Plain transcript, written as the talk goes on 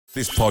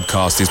This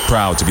podcast is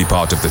proud to be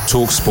part of the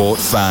TalkSport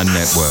Fan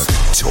Network.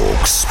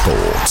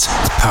 TalkSport.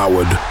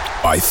 Powered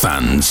by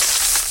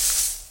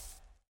fans.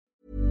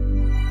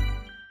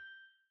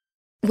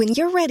 When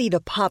you're ready to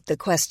pop the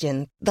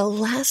question, the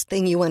last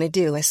thing you want to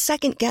do is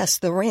second-guess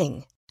the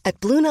ring. At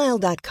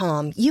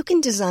BlueNile.com, you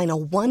can design a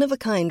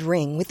one-of-a-kind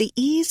ring with the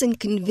ease and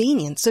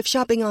convenience of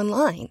shopping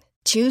online.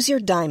 Choose your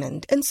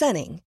diamond and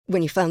setting.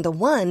 When you find the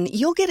one,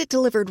 you'll get it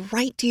delivered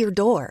right to your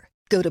door.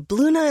 Go to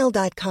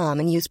BlueNile.com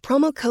and use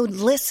promo code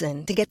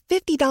LISTEN to get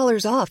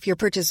 $50 off your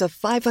purchase of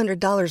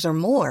 $500 or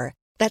more.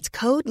 That's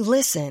code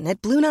LISTEN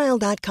at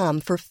BlueNile.com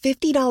for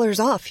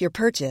 $50 off your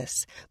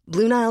purchase.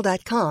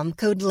 BlueNile.com,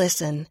 code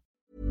LISTEN.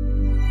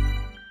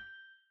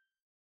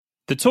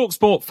 The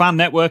TalkSport Fan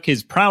Network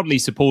is proudly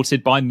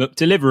supported by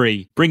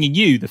McDelivery, bringing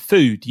you the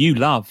food you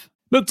love.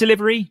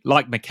 McDelivery,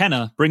 like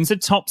McKenna, brings a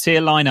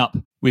top-tier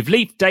lineup. With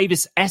Leif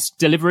Davis-esque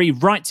delivery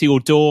right to your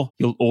door,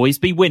 you'll always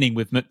be winning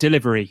with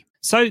McDelivery.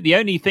 So the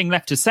only thing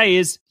left to say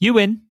is, you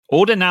win.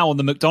 Order now on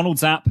the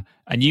McDonald's app,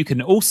 and you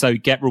can also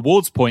get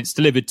rewards points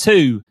delivered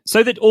too,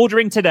 so that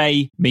ordering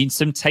today means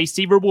some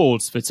tasty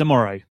rewards for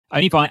tomorrow.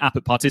 Only by app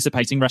at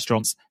participating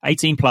restaurants.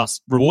 18 plus.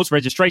 Rewards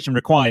registration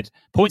required.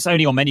 Points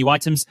only on menu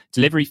items.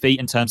 Delivery fee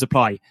and terms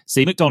apply.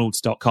 See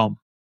mcdonalds.com.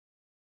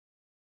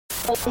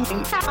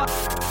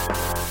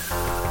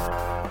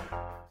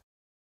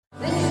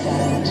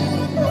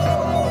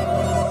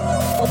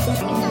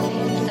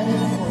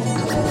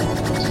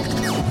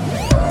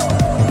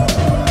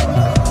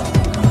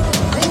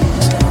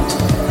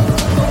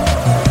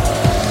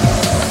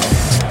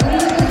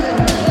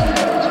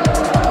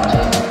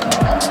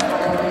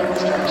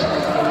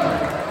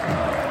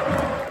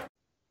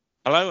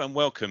 Hello and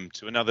welcome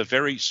to another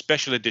very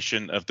special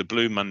edition of the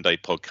Blue Monday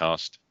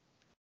podcast.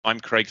 I'm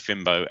Craig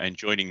Fimbo, and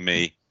joining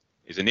me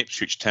is an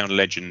Ipswich Town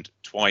legend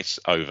twice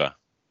over.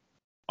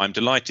 I'm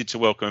delighted to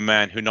welcome a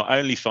man who not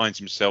only finds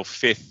himself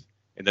fifth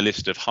in the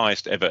list of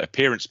highest ever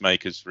appearance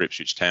makers for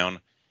Ipswich Town,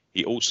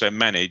 he also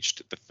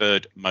managed the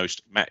third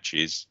most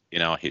matches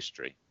in our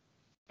history.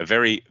 A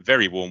very,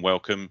 very warm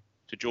welcome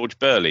to George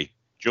Burley.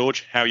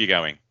 George, how are you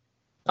going?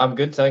 I'm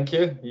good, thank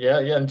you. Yeah,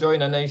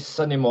 enjoying a nice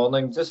sunny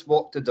morning. Just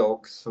walked the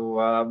dog,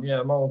 so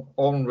I'm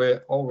all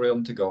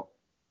ready to go.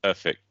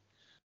 Perfect.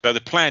 So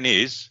the plan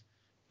is,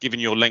 given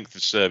your length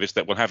of service,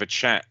 that we'll have a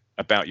chat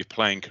about your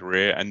playing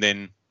career and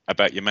then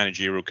about your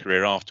managerial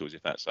career afterwards,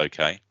 if that's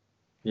okay.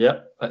 Yeah,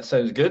 that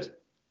sounds good.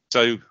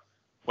 So,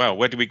 well,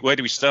 where do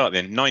we start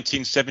then?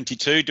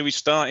 1972, do we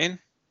start in?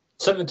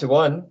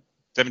 71.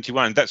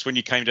 71. That's when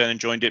you came down and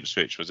joined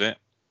Ipswich, was it?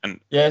 And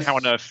yes. How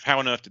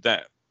on earth did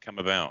that come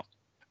about?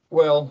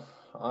 Well,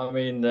 I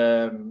mean,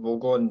 we'll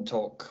go and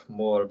talk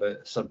more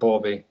about Sir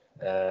Bobby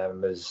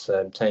as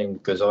time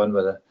goes on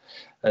with the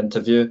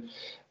interview.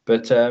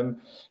 But, Sir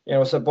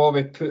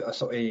Bobby put a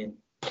sort of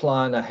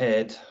plan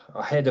ahead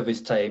of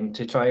his time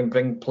to try and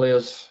bring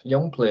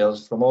young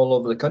players from all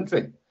over the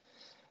country.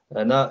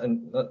 And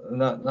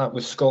that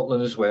was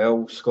Scotland as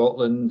well.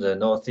 Scotland, the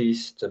North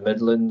East, the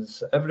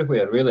Midlands,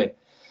 everywhere really.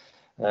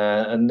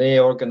 And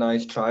they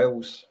organised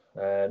trials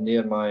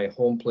near my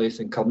home place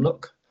in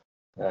Cumnock.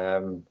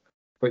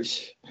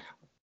 Which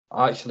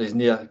actually is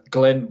near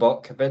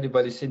Glenbuck. If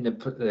anybody's seen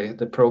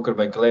the programme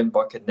in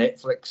Glenbuck on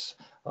Netflix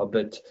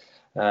about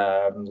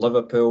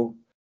Liverpool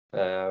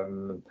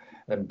and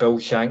Bill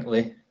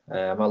Shankly,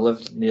 I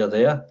lived near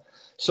there.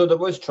 So there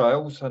was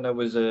trials, and I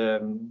was,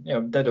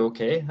 did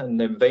okay, and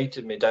they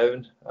invited me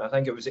down. I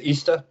think it was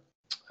Easter,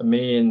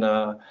 me and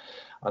a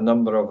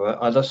number of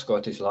other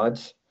Scottish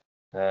lads.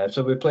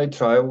 So we played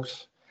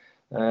trials,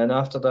 and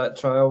after that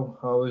trial,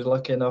 I was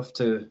lucky enough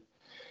to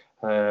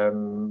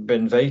been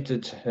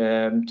invited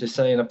to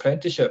sign an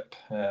apprenticeship.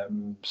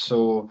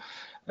 So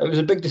it was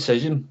a big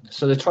decision.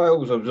 So the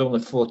trials, I was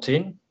only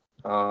 14.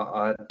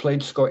 I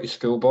played Scottish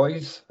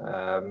schoolboys,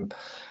 and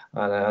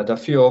I had a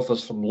few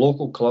offers from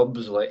local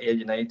clubs like Ayr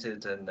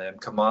United and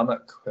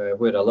Kilmarnock,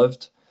 where I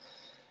lived.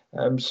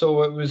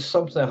 So it was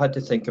something I had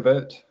to think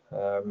about.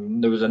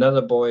 There was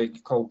another boy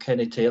called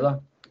Kenny Taylor,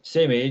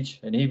 same age,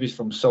 and he was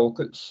from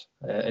Saltcoats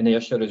in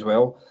Ayrshire as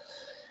well,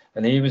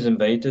 and he was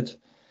invited.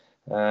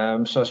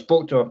 So I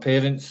spoke to my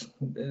parents.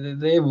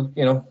 They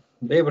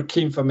were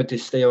keen for me to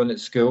stay on at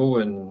school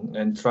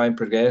and try and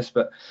progress,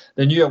 but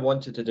they knew I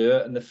wanted to do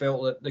it, and they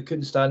felt that they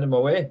couldn't stand in my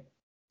way.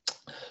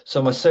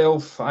 So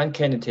myself and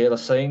Kenny Taylor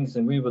signed,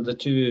 and we were the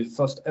two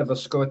first ever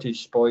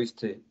Scottish boys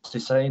to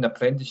sign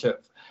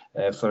apprenticeship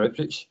for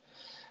Ipswich.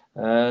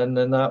 And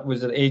then that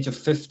was at the age of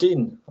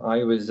 15.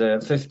 I was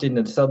 15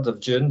 on the 3rd of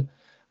June,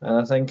 and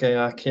I think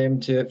I came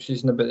to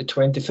Ipswich on about the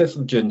 25th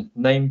of June,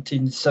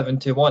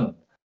 1971.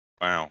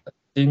 Wow.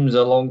 Seems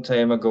a long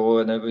time ago,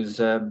 and it was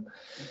a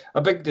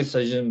big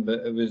decision,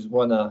 but it was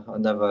one I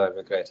never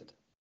regretted.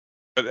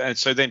 And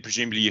so then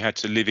presumably you had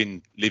to live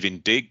in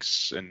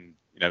digs and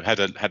had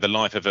the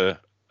life of an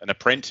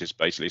apprentice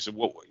basically. So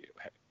what were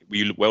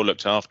you well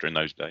looked after in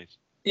those days?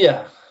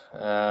 Yeah,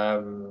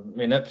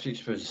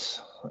 Ipswich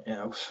was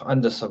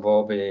under Sir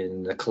Bobby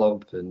and the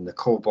club and the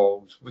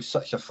Coballs was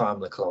such a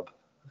family club.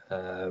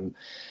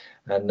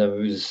 and there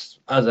was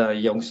other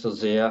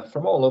youngsters there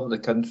from all over the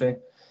country,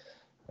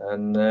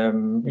 and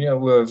we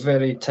were a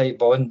very tight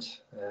bond.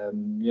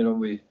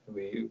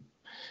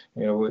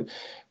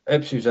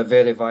 Ipswich was a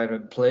very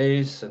vibrant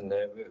place, and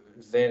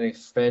very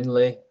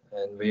friendly,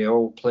 and we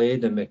all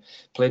played, and we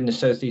played in the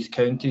South East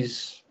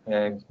counties,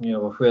 where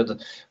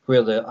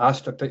the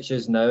Astra pitch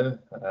is now.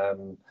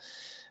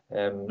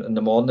 In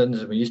the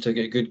mornings, we used to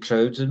get good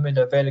crowds, and we had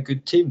a very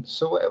good team.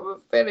 So it was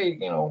very,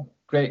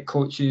 great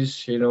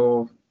coaches.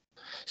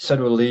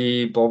 Cyril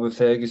Lee, Bobby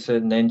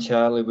Ferguson, then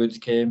Charlie Woods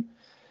came.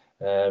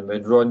 We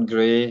had Ron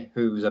Gray,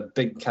 who was a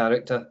big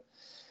character.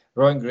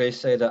 Ron Gray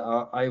said that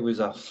I was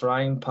a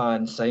frying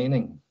pan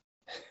signing.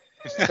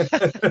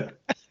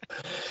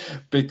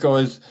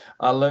 Because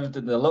I lived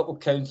in the little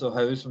council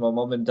house with my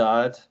mum and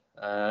dad,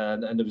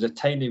 and there was a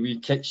tiny wee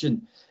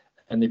kitchen,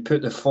 and they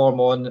put the form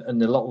on in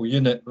the little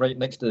unit right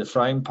next to the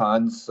frying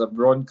pans. So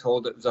Ron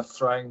called it was a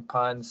frying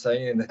pan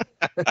signing.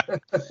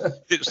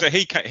 So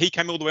he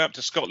came all the way up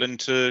to Scotland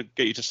to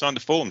get you to sign the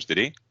forms, did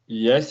he?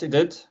 Yes, he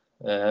did.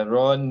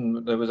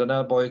 Ron, there was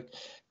another boy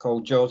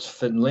called George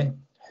Finlay,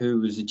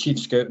 who was the chief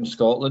scout in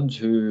Scotland,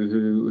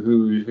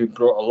 who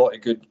brought a lot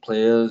of good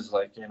players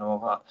like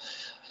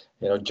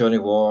Johnny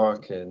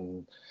Wark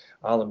and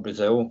Alan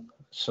Brazil.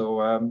 So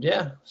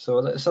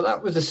so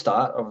that was the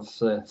start of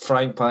the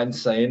frying pan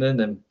signing,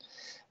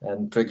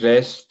 and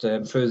progressed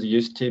through the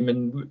youth team,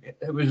 and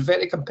it was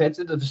very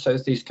competitive, the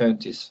South East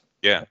counties.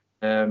 Yeah.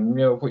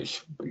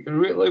 Which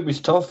really was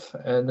tough,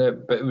 but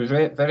it was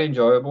very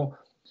enjoyable.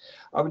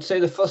 I would say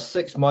the first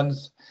 6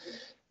 months,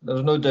 there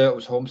was no doubt I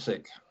was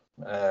homesick.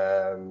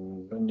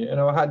 And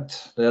I had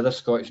the other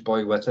Scottish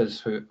boy with us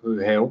who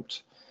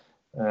helped.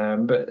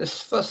 But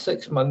this first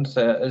 6 months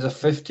as a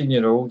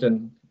 15-year-old,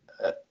 and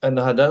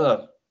I had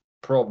other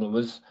problem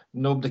was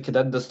nobody could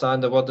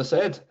understand a word I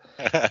said.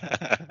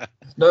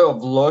 Now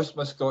I've lost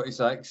my Scottish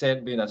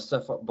accent, being a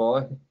stiff-up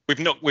boy. We've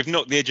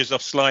knocked the edges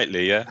off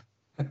slightly, yeah.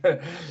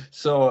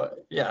 So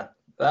yeah,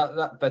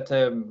 that. But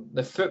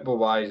the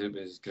football-wise, it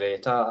was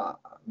great. I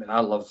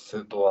love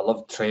football. I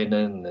love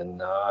training,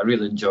 and I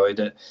really enjoyed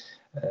it.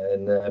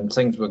 And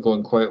things were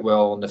going quite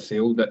well on the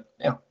field. But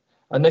yeah,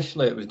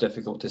 initially it was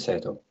difficult to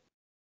settle.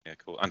 Yeah,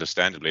 cool.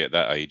 Understandably at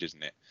that age,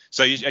 isn't it?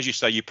 So, as you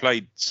say, you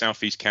played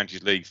South East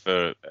Counties League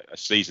for a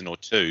season or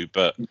two,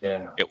 but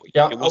I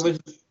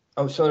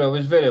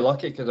was very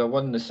lucky because I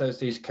won the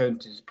South East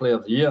Counties Player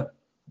of the Year.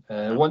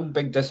 One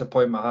big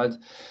disappointment I had,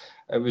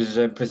 it was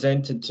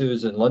presented to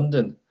us in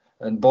London,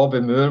 and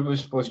Bobby Moore was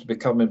supposed to be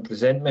coming and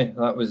present me.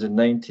 That was in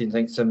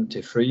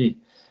 1973,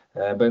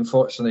 but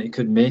unfortunately he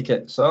couldn't make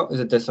it, so that was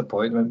a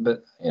disappointment.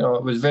 But I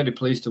was very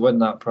pleased to win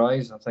that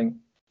prize. I think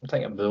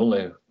I'm the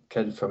only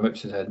kid from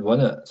Ipswich had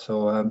won it,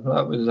 so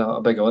that was a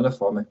big honour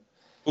for me.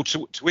 Well,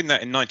 to win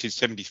that in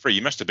 1973,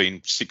 you must have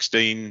been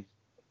 17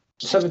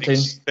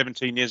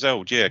 years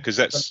old, yeah, because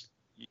that's,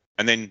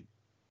 and then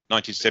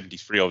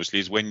 1973 obviously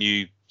is when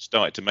you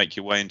started to make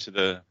your way into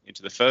the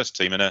first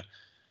team, and a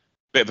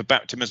bit of a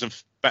baptism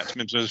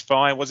of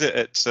fire, was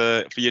it,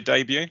 for your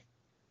debut?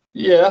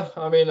 Yeah,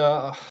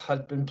 I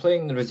had been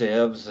playing the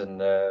reserves,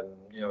 and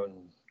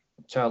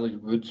Charlie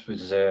Woods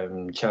was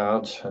in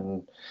charge,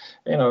 and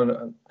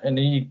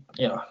he,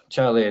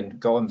 Charlie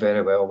got on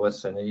very well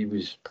with, and he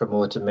was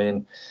promoting me,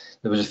 and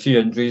there was a few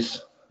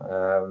injuries.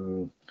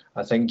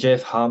 I think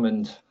Jeff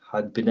Hammond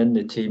had been in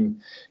the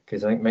team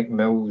because I think Mick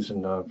Mills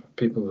and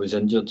people was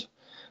injured,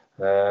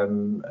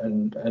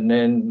 and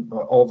then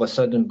all of a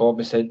sudden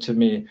Bobby said to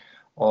me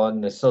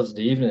on the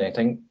Thursday evening, I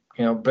think,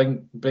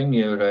 bring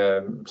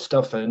your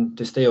stuff in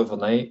to stay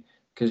overnight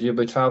because you'll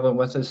be travelling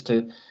with us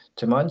to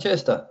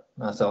Manchester.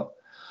 And I thought,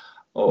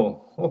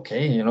 oh,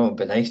 okay, it'd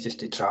be nice just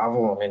to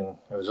travel.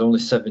 I was only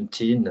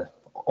 17,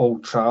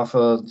 Old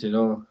Trafford,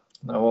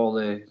 all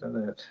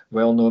the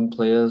well-known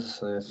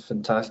players,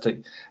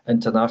 fantastic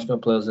international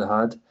players they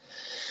had.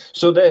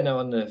 So then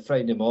on the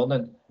Friday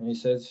morning, he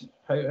says,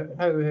 how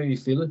are you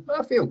feeling?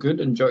 I feel good,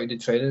 enjoyed the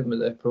training with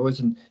the pros.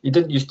 And he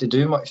didn't used to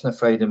do much on a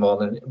Friday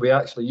morning. We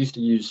actually used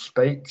to use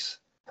spikes,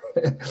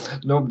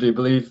 nobody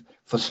believed,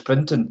 for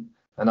sprinting.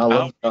 And I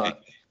loved that.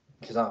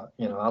 Because I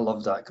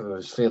loved that because it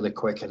was fairly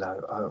quick, and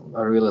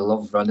I really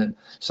loved running.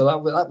 So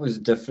that was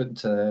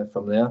different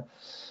from there.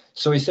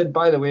 So he said,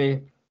 by the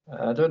way,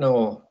 I don't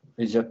know,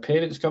 is your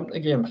parents come to the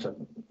game? I said,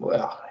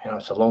 well,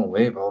 it's a long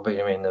way, Bobby.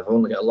 They've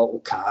only got a little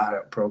car.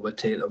 It'll probably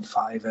take them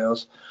 5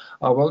 hours.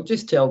 Oh, well,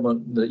 just tell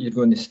them that you're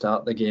going to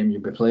start the game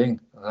you'll be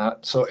playing. And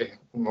that sort of.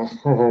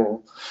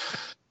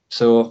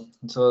 So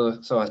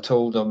I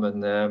told them,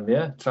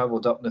 and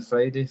travelled up on the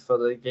Friday for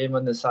the game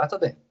on the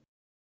Saturday.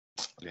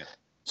 Yeah.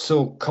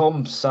 So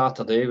come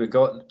Saturday, we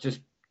got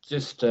just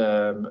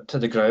to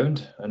the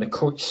ground, and the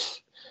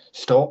coach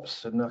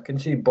stops, and I can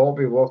see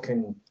Bobby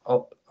walking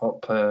up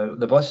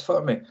the bus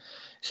for me.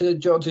 He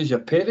said, George, is your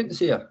parents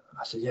here?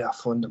 I said, yeah, I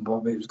phoned them,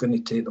 Bobby. It was going to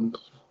take them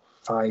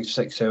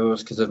 5-6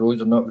 hours because the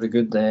roads are not very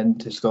good then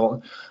to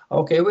Scotland.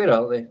 Okay, where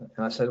are they?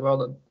 And I said,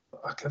 well,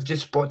 I've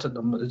just spotted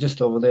them. They're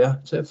just over there. I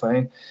said,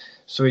 fine.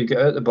 So he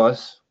got out the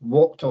bus,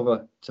 walked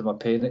over to my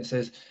parents,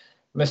 says,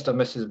 Mr.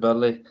 and Mrs.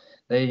 Burley,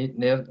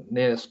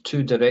 There's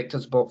 2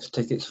 directors' box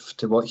tickets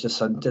to watch your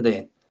son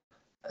today.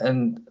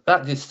 And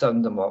that just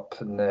turned them up.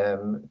 And,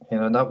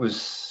 that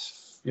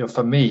was,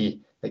 for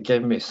me, it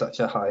gave me such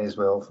a high as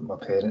well for my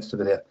parents to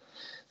be there.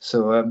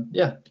 So,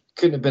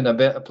 couldn't have been a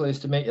better place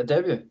to make your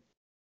debut.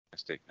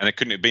 And it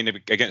couldn't have been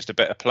against a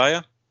better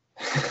player?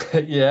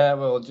 Yeah,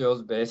 well,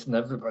 George Best and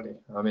everybody.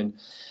 I mean,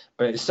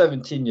 but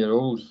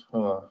 17-year-olds,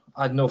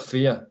 I had no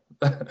fear.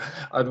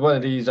 I had one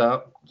of these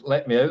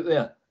let me out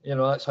there.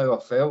 That's how I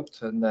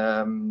felt. And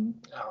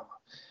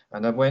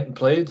I went and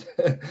played.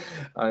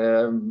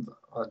 I'm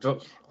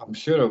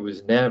sure I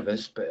was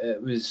nervous, but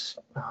it was,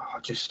 I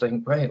just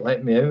think, right,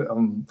 let me out.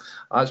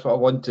 That's what I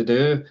want to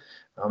do.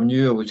 I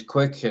knew I was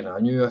quick and I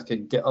knew I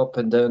could get up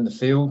and down the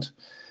field,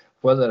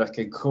 whether I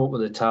could cope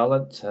with the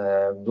talent.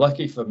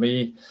 Lucky for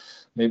me,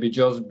 maybe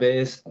George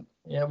Best,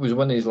 it was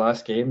one of his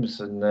last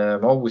games. And I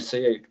always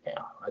say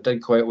I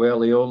did quite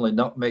well. He only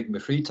nutmegged me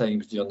 3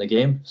 times during the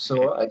game.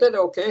 So I did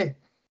okay.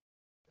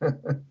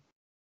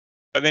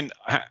 But then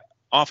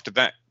after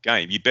that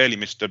game, you barely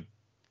missed a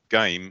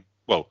game.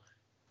 Well,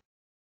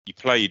 you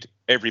played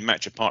every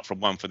match apart from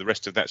one for the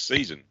rest of that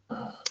season.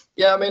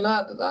 Yeah, I mean,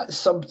 that's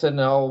something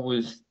I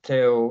always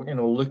tell,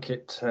 look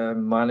at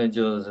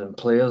managers and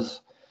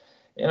players.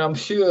 I'm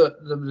sure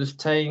there was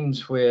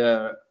times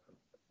where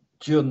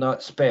during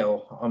that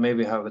spell, I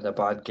maybe having a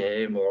bad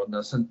game or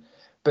nothing,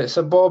 but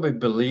Sir Bobby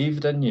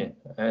believed in you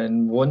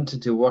and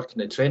wanted to work in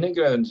the training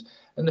grounds.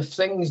 And if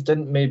things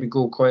didn't maybe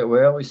go quite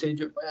well, he said,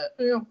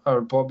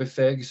 or Bobby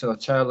Ferguson or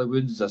Charlie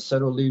Woods or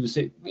Cyril Lee would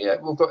say, yeah,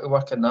 we've got to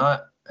work on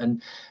that.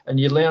 And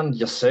you learned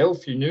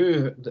yourself, you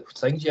knew the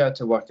things you had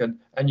to work on,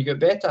 and you got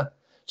better.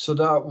 So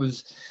that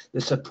was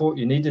the support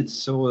you needed.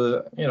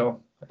 So,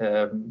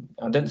 I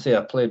didn't say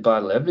I played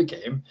badly every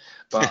game,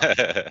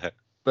 but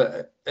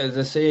but as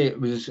I say, it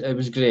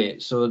was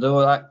great. So there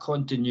was that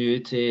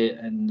continuity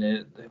and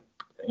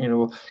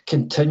the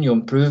continual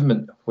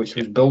improvement, which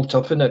was built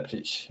up in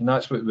Ipswich, and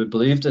that's what we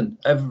believed in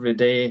every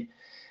day.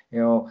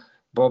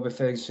 Bobby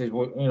Ferguson says,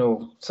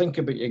 well, think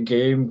about your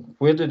game.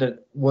 Where did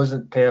it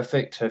wasn't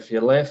perfect? If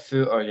your left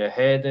foot or your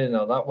head in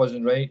or that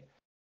wasn't right,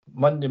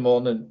 Monday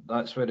morning,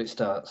 that's where it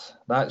starts.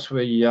 That's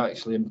where you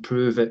actually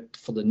improve it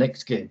for the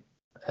next game.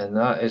 And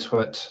that is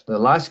what the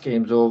last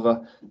game's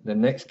over. The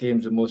next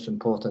game's the most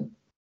important.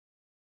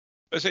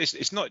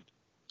 It's not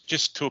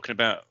just talking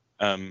about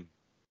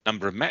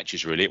number of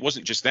matches, really. It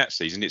wasn't just that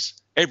season. It's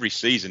every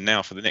season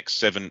now for the next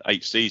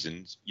 7-8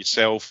 seasons.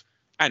 Yourself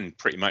and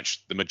pretty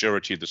much the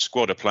majority of the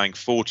squad are playing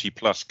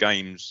 40+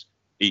 games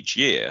each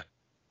year.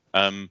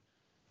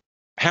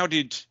 How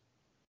did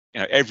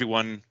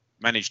everyone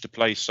manage to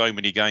play so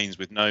many games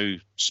with no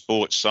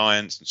sports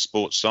science and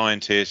sports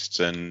scientists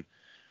and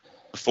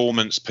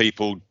performance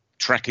people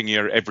tracking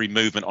your every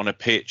movement on a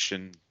pitch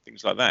and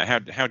things like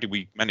that? How did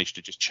we manage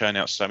to just churn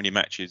out so many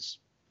matches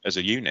as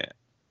a unit?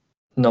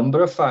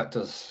 Number of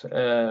factors.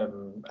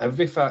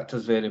 Every factor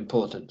is very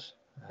important.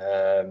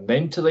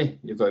 Mentally,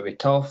 you've got to be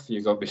tough,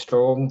 you've got to be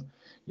strong,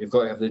 you've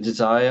got to have the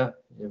desire,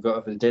 you've got to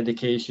have the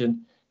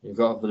dedication, you've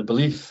got to have the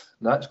belief.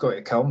 That's got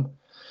to come.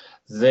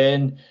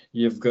 Then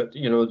you've got,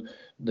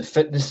 the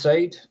fitness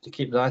side to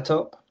keep that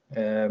up.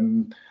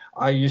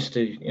 I used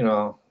to,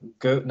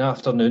 go out in the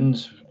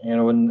afternoons,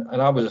 and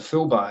I was a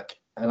fullback,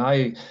 and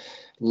I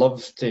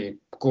loved to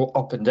go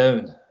up and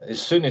down.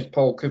 As soon as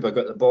Paul Cooper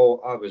got the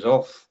ball, I was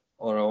off,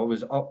 or I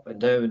was up and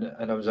down,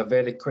 and I was a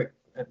very quick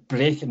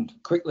breaking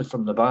quickly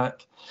from the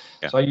back.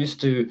 Yeah. So I used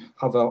to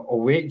have a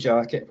weight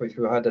jacket, which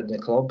we had in the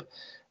club,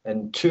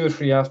 and 2 or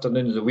 3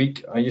 afternoons a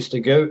week, I used to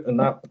go out in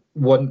that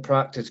one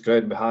practice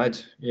ground we had.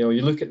 You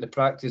look at the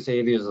practice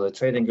areas or the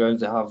training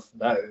grounds they have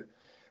now.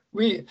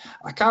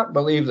 I can't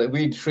believe that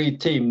we had 3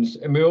 teams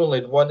and we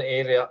only had one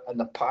area in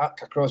the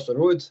park across the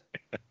road,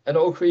 and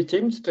all 3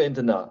 teams trained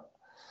in that.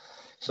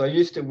 So I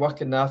used to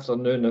work in the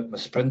afternoon at my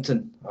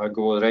sprinting. I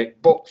go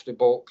right box to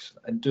box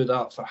and do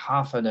that for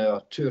half an hour,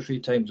 2 or 3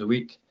 times a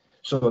week.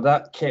 So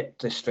that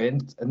kept the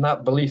strength and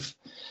that belief.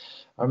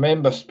 I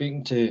remember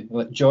speaking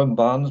to John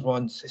Barnes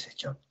once. He said,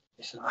 John,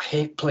 I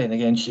hate playing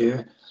against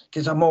you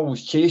because I'm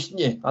always chasing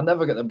you. I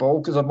never get the ball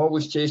because I'm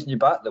always chasing you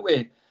back the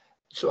way.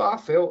 So I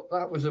felt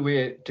that was the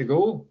way to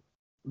go.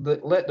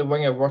 Let the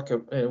winger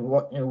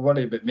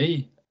worry about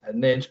me.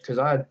 And then because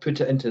I had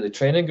put it into the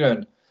training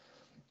ground.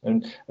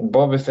 And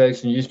Bobby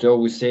Ferguson used to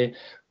always say,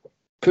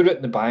 put it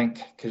in the bank,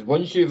 because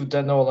once you've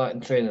done all that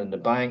in training in the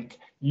bank,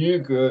 you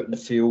go out in the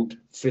field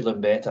feeling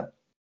better,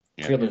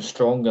 feeling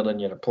stronger than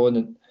your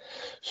opponent.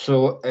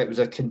 So it was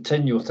a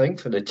continual thing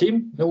for the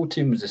team. The whole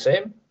team was the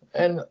same.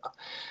 And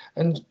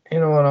when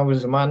I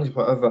was the manager,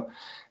 whatever,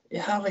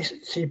 I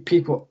see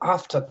people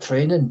after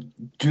training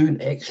doing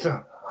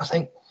extra. I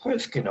think,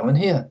 what's going on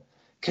here?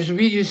 Because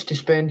we used to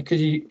spend,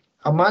 because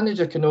a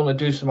manager can only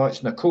do so much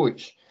than a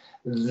coach.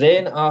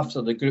 Then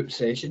after the group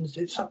sessions,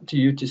 it's up to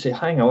you to say,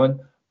 hang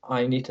on,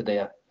 I need to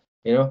there.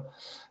 And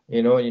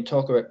you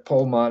talk about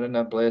Paul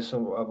Mariner, bless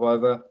him, or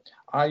whatever.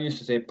 I used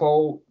to say,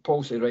 Paul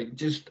said, right,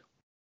 just,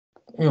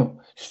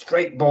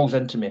 straight balls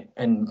into me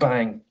and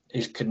bang.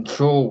 His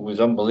control was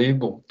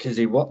unbelievable because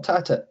he worked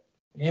at it.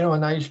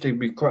 and I used to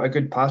be quite a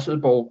good passer of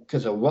the ball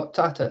because I worked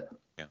at it.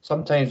 Yeah.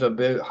 Sometimes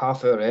about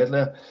half hour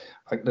earlier,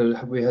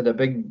 we had a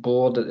big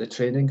board at the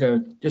training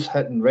ground, just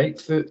hitting right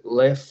foot,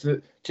 left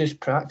foot, just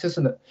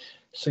practicing it.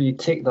 So you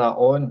take that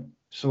on.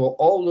 So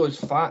all those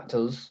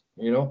factors,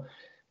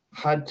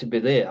 had to be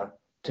there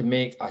to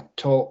make a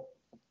top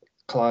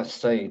class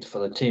side for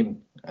the team.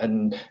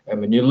 And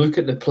when you look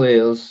at the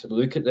players,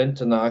 look at the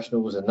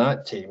internationals in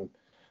that team,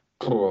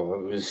 it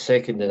was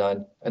second to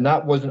none. And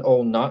that wasn't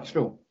all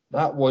natural.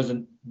 That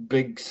wasn't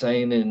big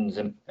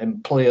signings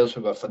and players who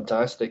were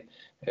fantastic.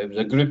 It was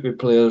a group of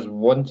players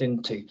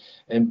wanting to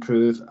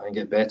improve and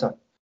get better.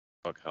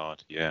 Work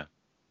hard, yeah.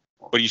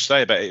 What you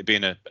say about it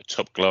being a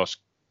top class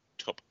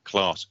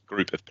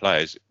group of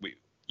players?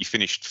 You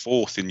finished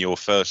fourth in your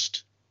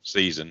first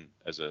season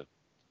as a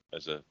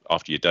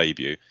after your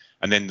debut,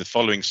 and then the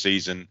following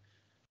season,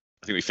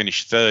 I think we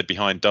finished third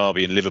behind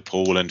Derby and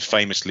Liverpool. And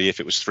famously, if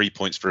it was 3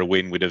 points for a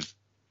win, we'd have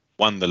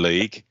won the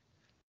league.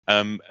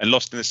 And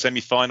lost in the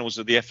semi-finals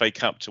of the FA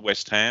Cup to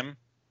West Ham.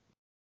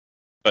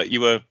 But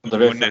you were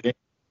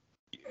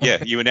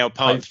now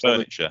part of the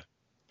furniture.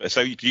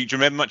 So do you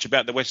remember much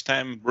about the West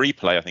Ham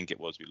replay? I think it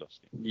was we lost.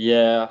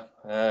 Yeah,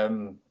 I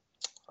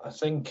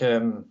think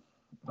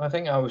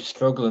I was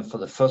struggling for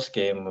the first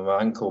game with my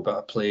ankle, but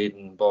I played,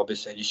 and Bobby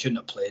said you shouldn't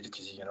have played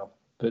because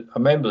But I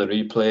remember the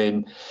replay,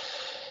 and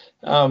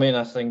I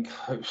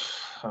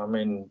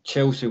mean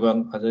Chelsea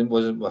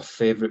wasn't my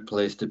favourite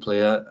place to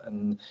play at,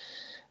 and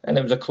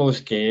it was a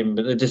close game,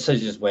 but the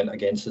decisions went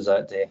against us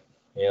that day.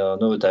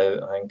 No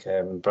doubt. I think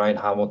Brian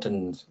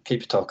Hamilton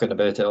keeps talking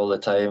about it all the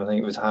time. I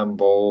think it was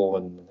handball,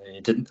 and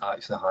he didn't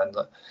actually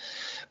handle it,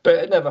 but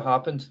it never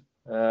happened.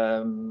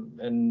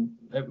 And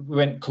it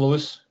went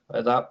close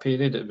at that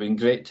period. It'd been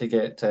great to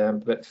get a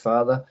bit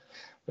farther,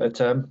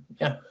 but it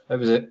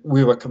was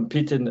we were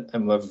competing,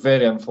 and we're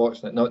very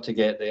unfortunate not to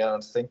get there. I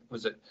think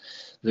the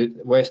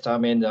West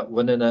Ham ended up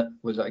winning it.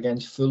 Was it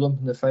against Fulham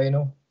in the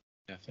final?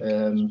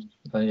 I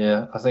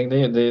think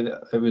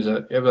it was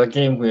a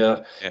game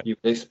where you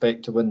would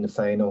expect to win the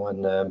final,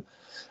 and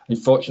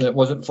unfortunately it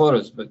wasn't for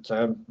us. But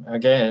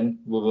again,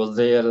 we were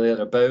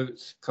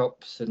thereabouts,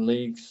 cups and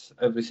leagues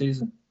every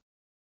season.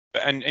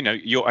 And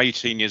you're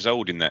 18 years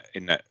old in that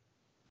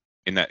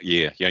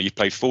year. You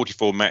played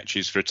 44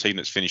 matches for a team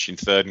that's finishing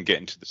third and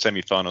getting to the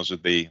semi-finals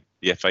of the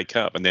FA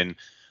Cup, and then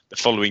the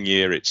following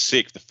year it's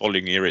sixth, the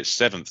following year it's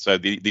seventh. So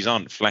these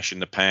aren't flash in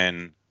the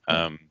pan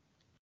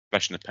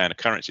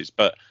occurrences,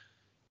 but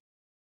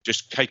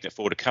just taking it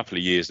forward a couple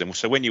of years then.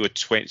 So when you were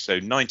 20, so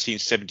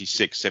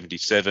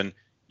 1976-77,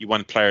 you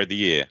won Player of the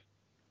Year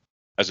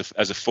as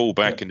a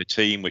fullback in the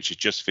team which has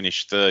just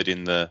finished third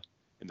in the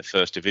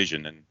first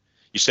division. And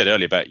you said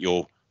earlier about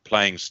your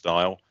playing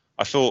style.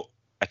 I thought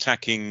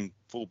attacking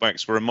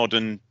fullbacks were a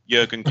modern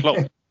Jurgen Klopp.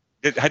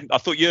 I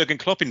thought Jurgen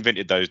Klopp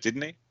invented those,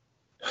 didn't he?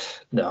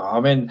 No, I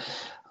mean,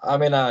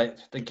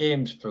 the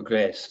game's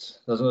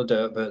progressed. There's no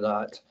doubt about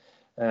that.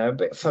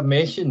 But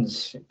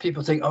formations,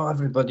 people think,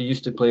 everybody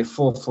used to play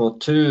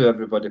 4-4-2.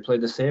 Everybody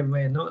played the same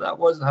way. No, that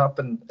wasn't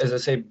happening. As I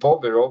say,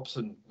 Bobby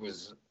Robson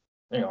was,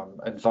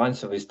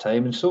 advanced of his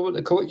time, and so were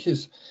the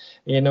coaches.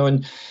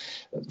 And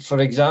for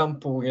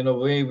example, the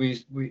way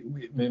we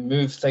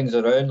move things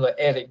around, like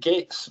Eric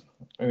Gates.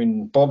 I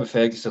mean, Bobby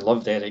Ferguson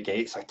loved Eric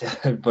Gates,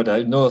 but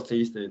out north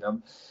east of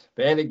him.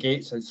 But Eric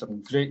Gates had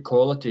some great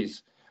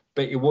qualities.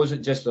 But he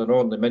wasn't just an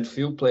ordinary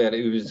midfield player.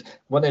 He was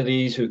one of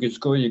these who could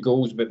score you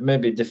goals, but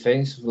maybe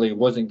defensively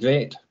wasn't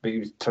great. But he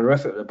was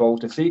terrific with the ball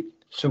to feet.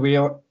 So we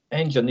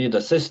engineered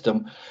a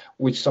system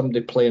with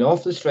somebody playing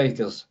off the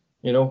strikers,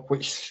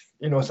 which,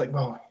 it's like,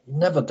 well, you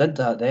never did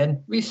that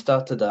then. We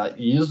started that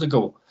years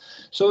ago.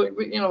 So,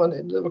 they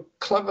were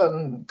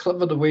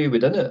clever the way we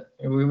did it.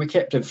 We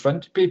kept in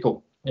front of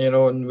people,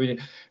 and we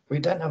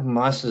didn't have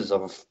masses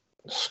of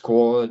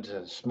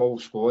small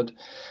squad.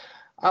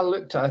 I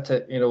looked at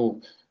it,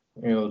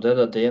 the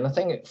other day, and I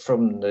think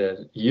from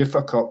the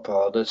UEFA Cup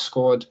or the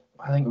squad,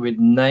 I think we had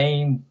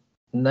nine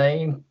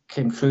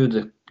came through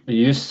the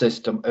youth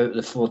system out of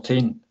the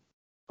 14,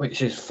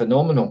 which is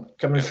phenomenal.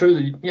 Coming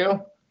through,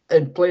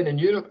 and playing in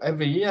Europe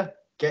every year,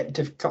 getting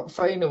to cup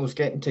finals,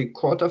 getting to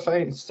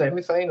quarter-finals,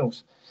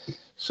 semi-finals.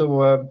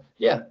 So, I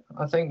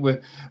think we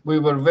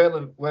were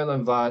well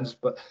advanced,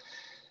 but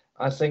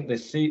I think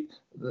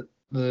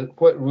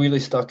what really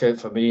stuck out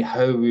for me,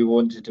 how we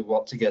wanted to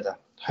work together,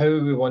 how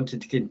we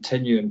wanted to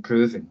continue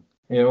improving,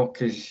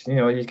 because,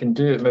 you can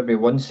do it maybe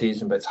one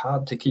season, but it's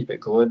hard to keep it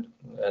going.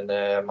 And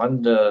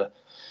under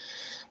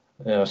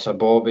Sir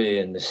Bobby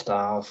and the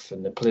staff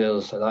and the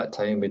players at that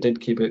time, we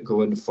did keep it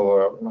going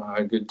for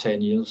a good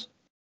 10 years.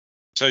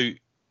 So,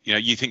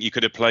 you think you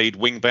could have played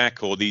wing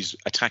back or these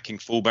attacking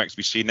fullbacks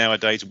we see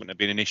nowadays? It wouldn't have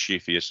been an issue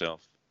for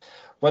yourself?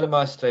 One of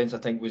my strengths, I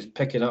think, was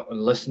picking up and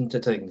listening to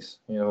things.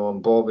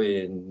 And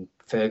Bobby and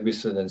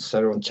Ferguson and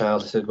Cyril and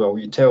Charlie said, well,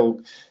 you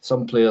tell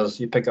some players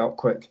you pick up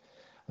quick.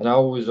 And I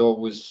always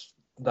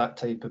that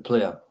type of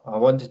player. I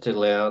wanted to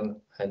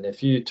learn, and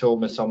if you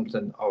told me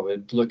something, I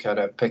would look at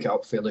it and pick it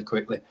up fairly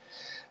quickly.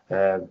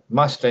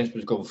 My strength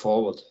was going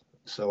forward.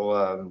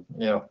 So,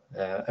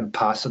 and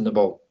passing the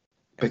ball,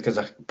 because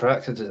I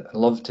practice it, I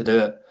love to do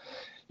it.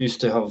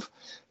 Used to have,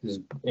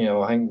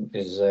 I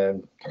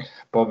think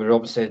Bobby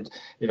Robbins said,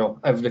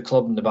 every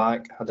club in the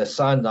back had a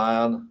sand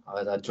iron, I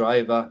had a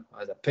driver, I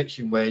had a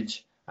pitching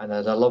wedge, and I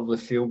had a lovely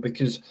field,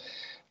 because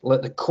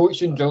like the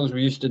coaching drills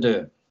we used to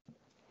do,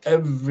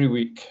 every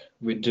week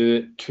we'd do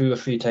it 2 or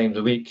 3 times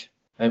a week,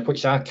 and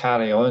which I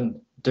carry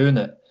on doing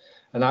it.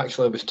 And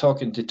actually, I was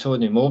talking to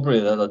Tony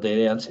Mowbray the other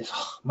day and says,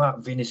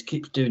 Mark Venus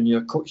keeps doing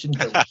your coaching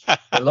drills.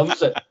 He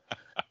loves it.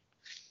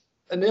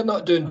 And they're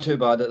not doing too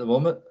bad at the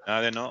moment.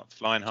 No, they're not.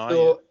 Flying high.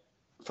 So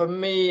for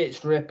me,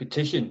 it's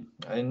repetition.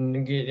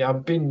 And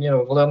I've been,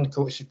 learning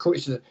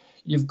coaches,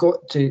 you've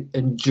got to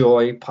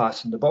enjoy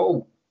passing the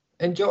ball.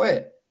 Enjoy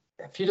it.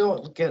 If you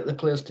don't get the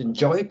players to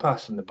enjoy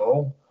passing the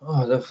ball,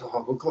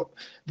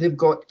 they've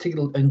got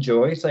to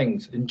enjoy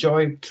things,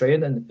 enjoy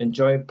training,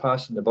 enjoy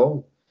passing the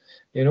ball.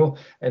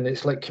 And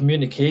it's like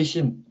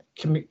communication.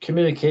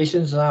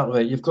 Communication's that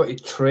way. You've got to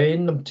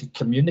train them to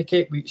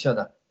communicate with each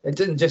other. It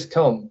didn't just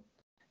come.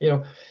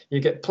 You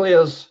get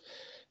players,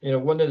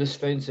 one of the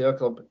strengths of our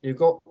club, you've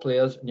got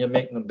players and you're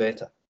making them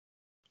better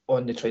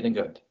on the training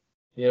ground.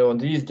 And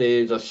these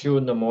days they're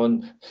showing them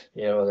on,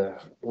 the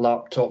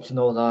laptops and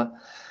all that.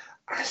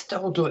 I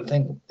still don't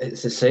think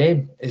it's the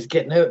same as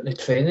getting out in the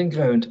training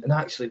ground and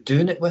actually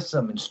doing it with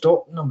them and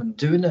stopping them and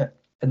doing it.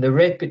 And the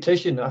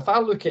repetition, if I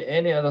look at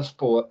any other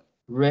sport,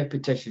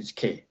 repetition's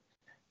key.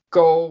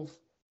 Golf,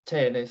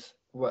 tennis,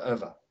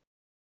 whatever.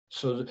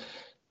 So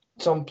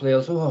some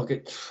players, we're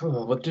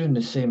doing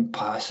the same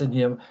passing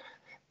here.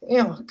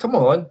 Come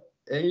on.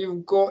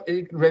 You've got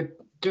to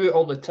do it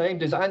all the time.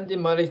 Does Andy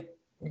Murray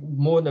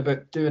moan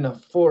about doing a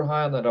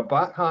forehand or a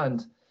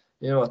backhand?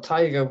 A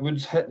Tiger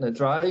Woods hitting a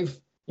drive,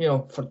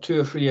 for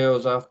 2 or 3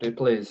 hours after he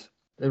plays.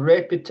 The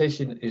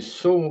repetition is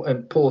so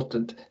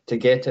important to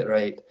get it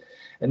right.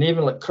 And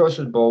even like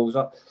crossing balls,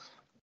 I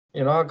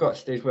got a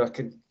stage where I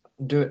could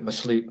do it in my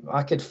sleep.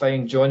 I could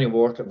find Johnny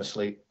Walker in my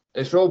sleep.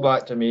 It's rolled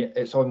back to me,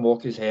 it's on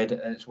Walker's head,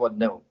 and it's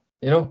 1-0.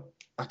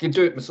 I could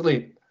do it in my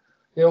sleep.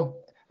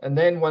 And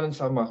then once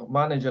I'm a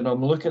manager and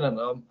I'm looking at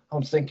them,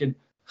 I'm thinking,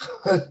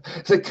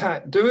 they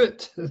can't do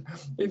it.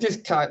 They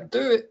just can't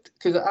do it,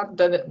 because I've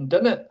done it and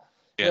done it.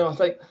 Yeah.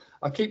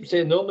 I keep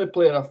saying the only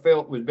player I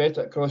felt was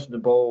better at crossing the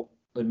ball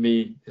than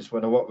me is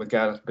when I worked with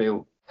Gareth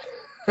Bale.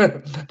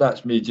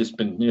 That's me just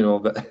been, a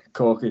bit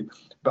cocky.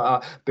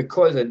 But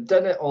because I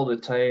did it all the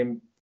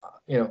time,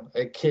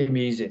 it came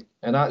easy.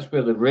 And that's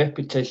where the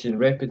repetition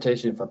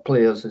for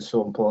players is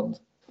so important.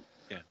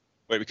 Yeah.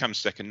 Well, it becomes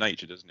second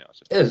nature, doesn't it?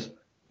 It is.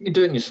 You can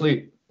do it in your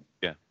sleep.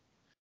 Yeah.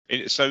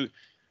 So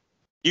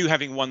you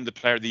having won the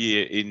Player of the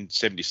Year in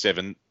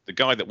 77, the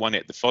guy that won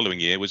it the following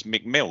year was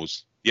Mick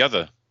Mills, the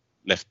other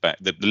left back,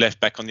 the left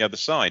back on the other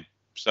side.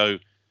 So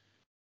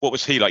what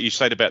was he like? You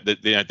said about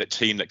that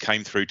team that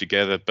came through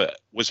together, but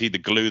was he the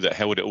glue that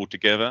held it all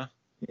together?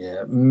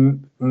 Yeah,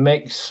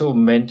 Mick's so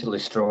mentally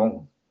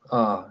strong.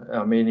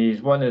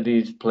 He's one of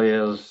these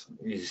players.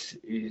 His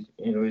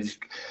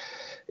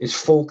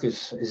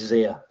focus is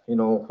there.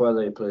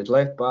 Whether he plays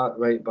left back,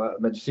 right back,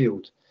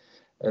 midfield.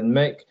 And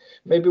Mick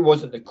maybe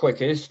wasn't the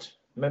quickest.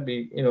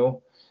 Maybe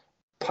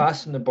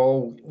passing the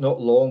ball not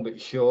long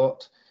but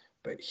short.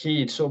 But he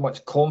had so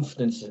much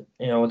confidence,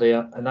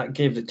 there, and that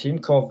gave the team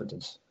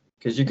confidence.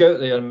 Because you go out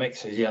there and Mick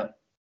says, yeah,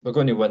 we're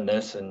going to win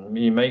this, and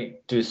you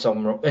might do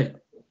some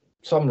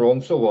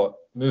wrong, so what?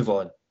 Move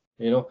on,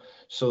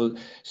 So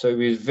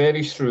he was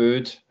very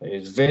shrewd, he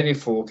was very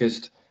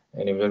focused,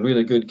 and he was a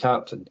really good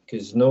captain.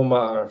 Because no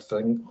matter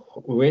the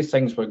way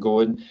things were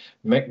going,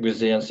 Mick was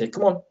there and said,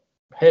 come on,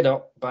 head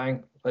up,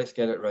 bang, let's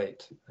get it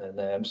right.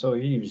 And so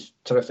he was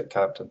a terrific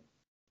captain.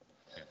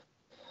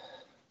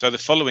 So the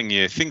following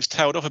year, things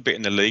tailed off a bit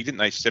in the league, didn't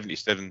they?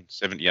 77,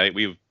 78,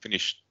 we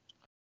finished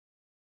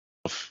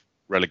off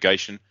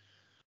relegation.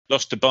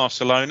 Lost to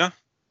Barcelona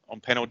on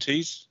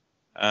penalties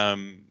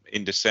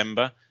in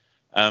December.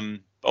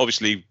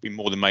 Obviously, we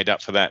more than made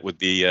up for that with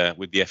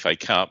the FA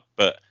Cup.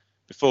 But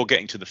before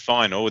getting to the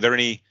final, were there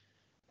any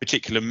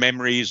particular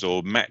memories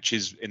or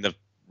matches in the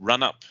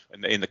run-up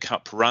in the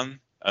Cup run?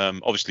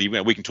 Obviously,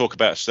 we can talk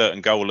about a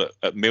certain goal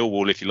at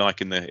Millwall, if you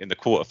like, in the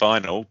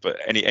quarter-final. But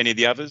any of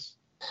the others?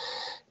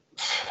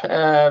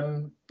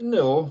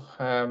 No.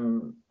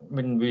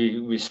 When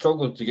we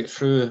struggled to get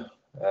through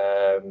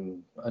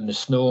in the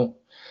snow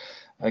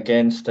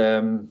against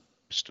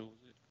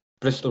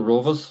Bristol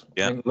Rovers.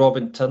 Yeah. I think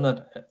Robin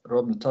Turner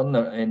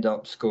ended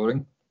up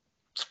scoring,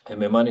 and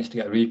we managed to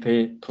get a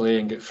replay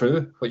and get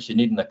through, which you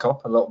need in the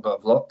cup, a little bit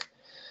of luck.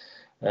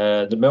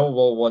 The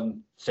Millwall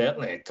one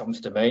certainly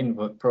comes to mind,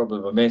 but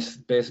probably my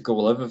best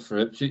goal ever for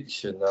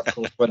Ipswich, and of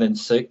course winning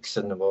 6,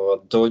 and we were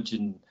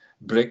dodging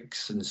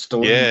bricks and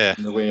stones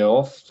on the way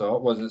off, so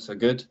it wasn't so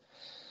good.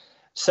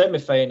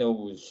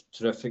 Semi-final was a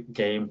terrific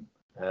game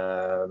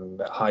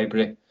at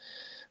Highbury,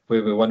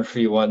 where we won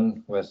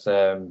 3-1 with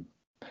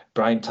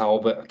Brian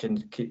Talbot. I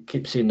can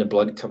keep seeing the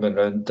blood coming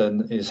round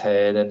in his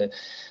head,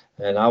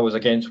 and I was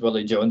against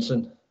Willie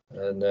Johnson,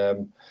 and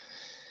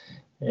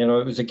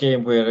it was a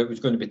game where it was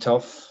going to be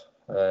tough.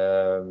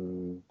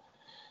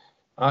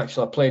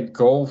 Actually, I played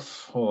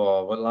golf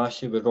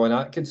last year with Ron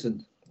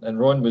Atkinson, and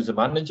Ron was the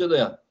manager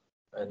there.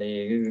 And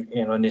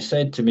he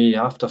said to me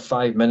after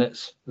 5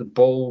 minutes, the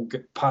ball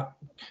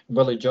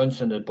Willie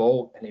Johnson the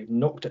ball, and he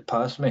knocked it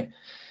past me.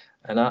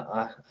 And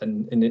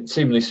and it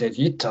seemingly said,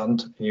 you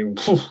turned, you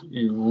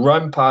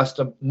ran past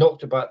him,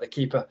 knocked it back the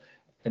keeper,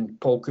 and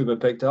Paul Cooper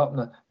picked it up.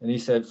 And he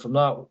said, from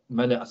that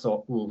minute, I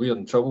thought, well, we're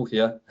in trouble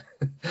here.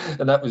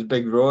 And that was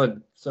Big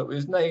Ron. So it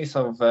was nice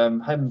of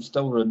him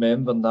still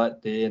remembering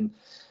that day. And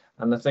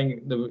I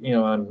think, I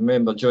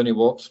remember Johnny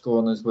Watt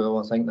scoring as well,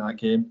 I think, that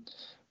game.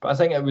 But I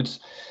think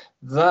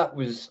that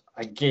was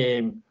a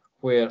game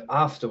where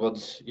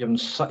afterwards you're in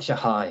such a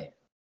high.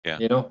 Yeah.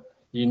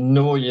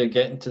 You're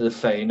getting to the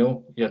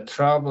final. You're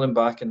travelling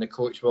back in the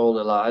coach with all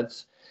the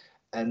lads,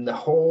 and the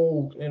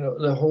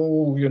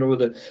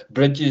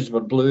bridges were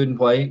blue and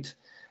white.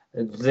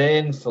 And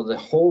then for the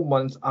whole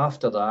month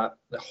after that,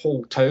 the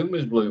whole town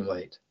was blue and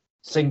white,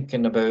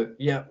 thinking about,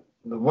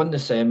 we won the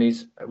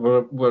semis.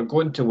 We're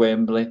going to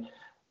Wembley.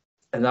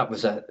 And that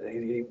was it.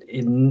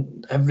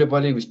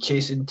 Everybody was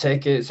chasing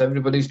tickets.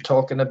 Everybody's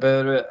talking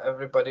about it.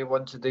 Everybody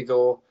wanted to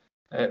go.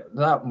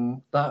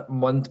 That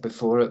month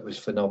before it was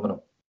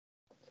phenomenal.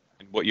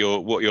 And what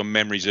your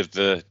memories of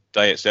the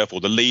day itself, or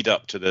the lead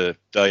up to the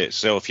day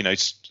itself?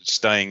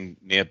 Staying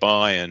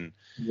nearby and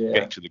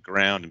getting to the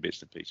ground and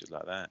bits and pieces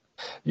like that.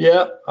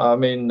 Yeah, I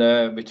mean,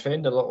 we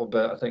trained a little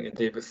bit. I think the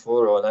day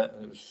before on it.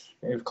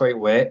 It was quite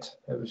wet.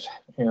 It was,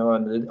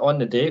 on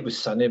the day it was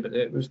sunny, but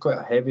it was quite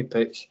a heavy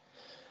pitch.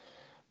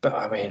 But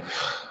I mean,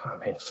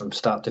 from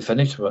start to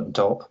finish, we were on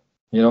top.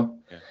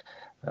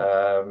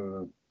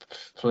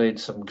 Played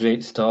some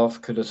great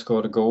stuff. Could have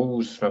scored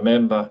goals.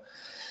 Remember,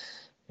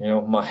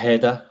 my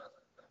header.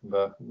 We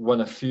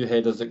won a few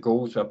headers at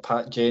goals where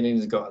Pat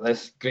Jennings got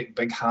this great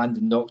big hand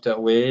and knocked it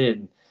away,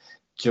 and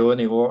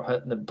Johnny Watt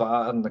hitting the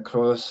bar and the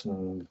cross,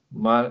 and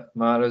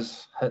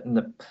Maras hitting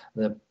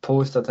the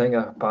post. I think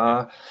a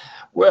bar,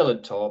 well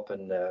on top,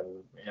 and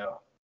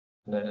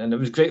and it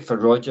was great for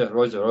Roger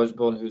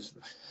Osborne, who's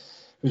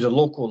a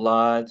local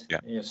lad,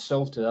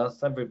 soft to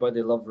earth.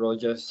 Everybody loved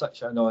Roger,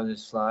 such an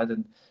honest lad,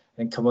 and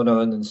coming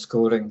on and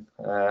scoring.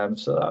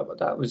 So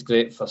that was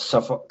great for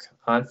Suffolk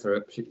and for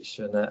Ipswich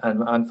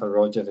and for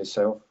Roger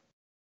himself.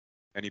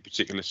 Any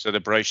particular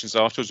celebrations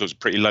afterwards, or was it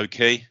pretty low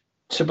key?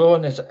 To be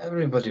honest,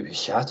 everybody was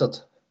shattered.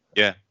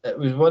 Yeah. It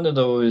was one of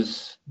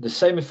those, the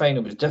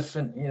semi-final was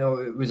different,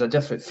 it was a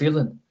different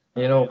feeling,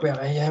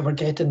 we're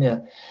getting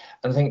there.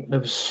 And I think there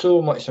was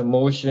so much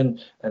emotion,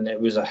 and it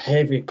was a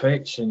heavy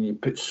pitch, and you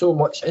put so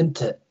much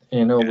into it.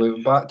 We were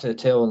back to the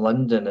hotel in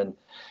London, and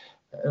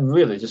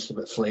really just a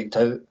bit flaked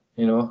out,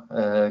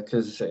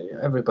 because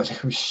everybody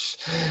was.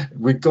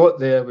 We got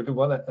there, we'd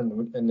won it,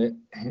 and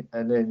then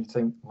you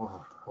think,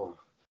 oh,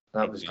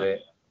 that was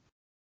great.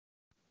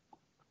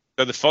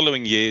 So the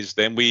following years,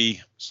 then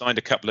we signed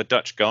a couple of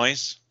Dutch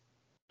guys.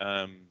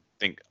 I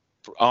think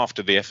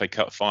after the FA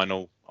Cup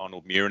final,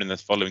 Arnold Muren, and the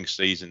following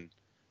season,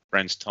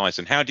 Frans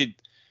Thijssen. How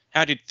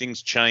did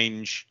things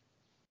change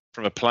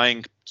from a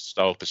playing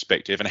style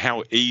perspective, and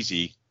how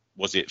easy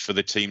was it for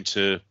the team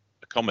to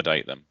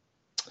accommodate them?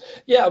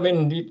 Yeah, I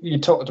mean, you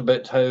talked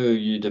about how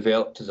you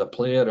developed as a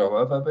player or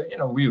whatever,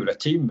 but we were a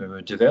team and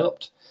we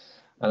developed.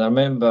 And I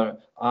remember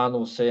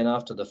Arnold saying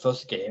after the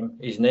first game,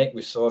 his neck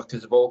was sore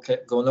because the ball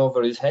kept going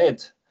over his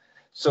head.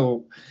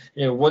 So,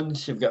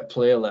 once you've got a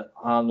player like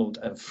Arnold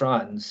and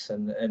Frans,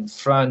 and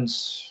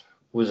Frans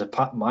was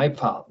my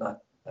partner.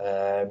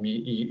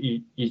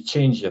 You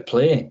changed your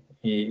play,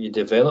 you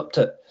developed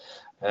it,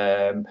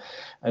 and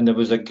there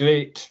was a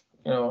great,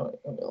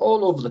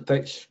 all over the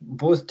pitch,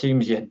 both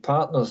teams you had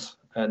partners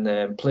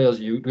and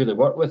players you really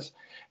worked with.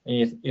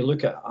 And you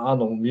look at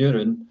Arnold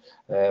Muren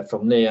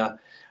from there,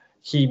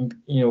 he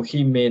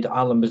made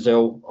Alan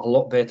Brazil a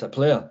lot better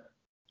player,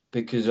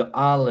 because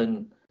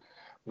Alan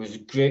was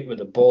great with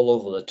the ball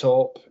over the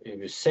top. He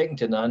was second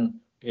to none,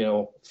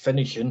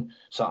 finishing.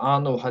 So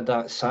Arnold had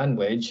that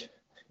sandwich,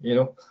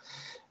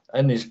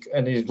 in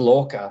his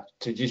locker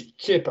to just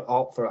chip it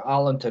up for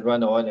Alan to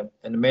run on,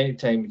 and many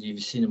times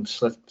you've seen him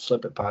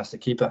slip it past the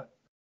keeper.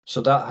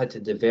 So that had to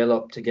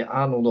develop to get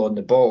Arnold on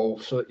the ball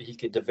so he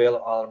could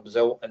develop Alan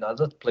Brazil and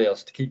other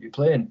players to keep you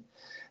playing.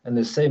 And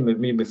the same with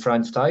me with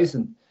Frans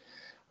Thijssen.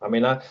 I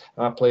mean, I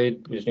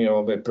played with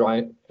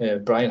Brian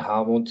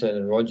Hamilton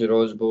and Roger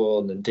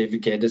Osborne and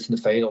David Geddes in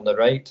the final on the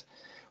right,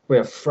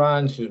 where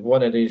Frans was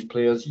one of these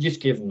players. You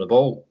just gave him the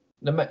ball.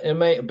 There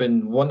might have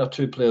been one or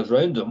two players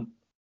around him.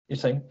 You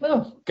think,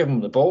 no, give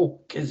him the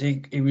ball, because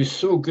he was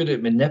so good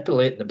at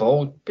manipulating the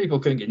ball, people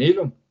couldn't get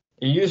near him.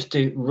 He used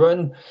to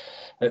run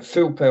at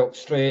full pelt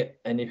straight,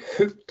 and he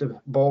hooked the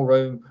ball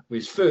round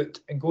with his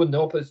foot and go in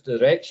the opposite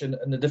direction,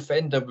 and the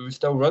defender was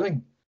still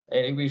running.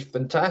 And he was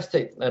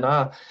fantastic, and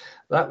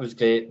that was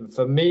great. And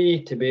for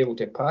me to be able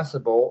to pass the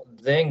ball,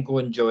 then go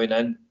and join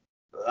in,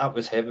 that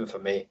was heaven for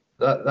me.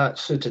 That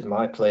suited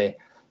my play,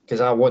 because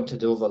I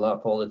wanted to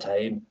overlap all the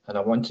time and I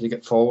wanted to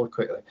get forward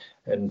quickly.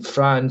 And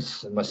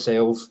Franz and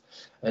myself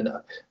and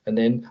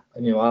then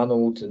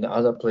Arnold and the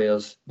other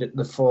players, they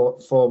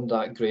formed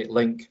that great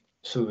link.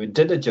 So we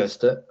did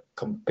adjust it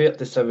compared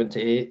to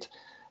 78.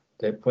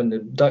 When the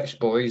Dutch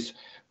boys,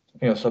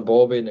 Sir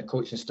Bobby and the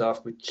coaching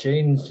staff would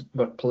change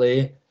their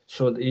play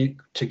so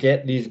to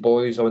get these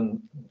boys on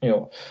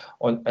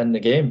in the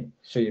game.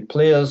 So your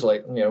players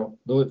like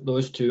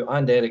those two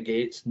and Eric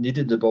Gates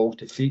needed the ball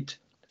to feet.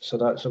 So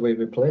that's the way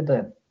we played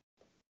then.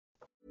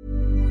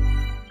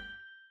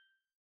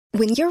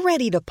 When you're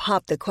ready to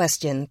pop the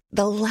question,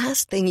 the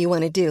last thing you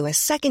want to do is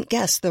second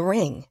guess the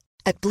ring.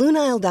 At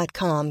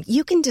BlueNile.com,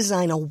 you can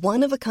design a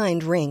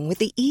one-of-a-kind ring with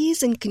the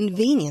ease and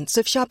convenience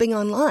of shopping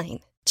online.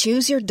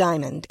 Choose your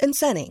diamond and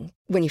setting.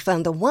 When you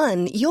find the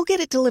one, you'll get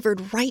it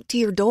delivered right to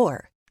your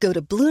door. Go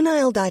to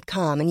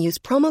BlueNile.com and use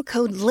promo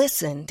code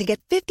LISTEN to get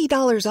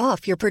 $50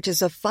 off your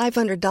purchase of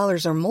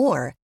 $500 or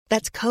more.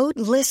 That's code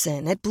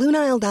LISTEN at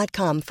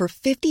BlueNile.com for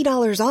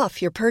 $50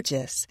 off your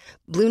purchase.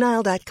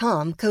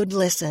 BlueNile.com, code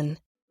LISTEN.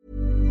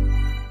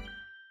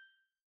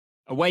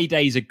 Away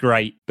days are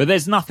great, but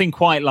there's nothing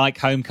quite like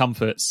home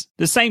comforts.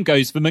 The same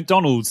goes for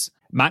McDonald's.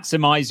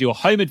 Maximise your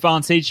home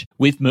advantage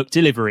with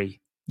McDelivery.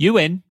 You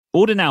in?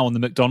 Order now on the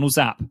McDonald's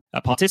app.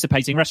 At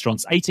participating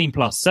restaurants, 18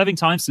 plus, serving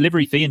times,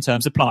 delivery fee and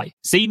terms apply.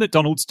 See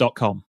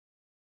mcdonalds.com.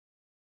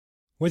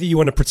 Whether you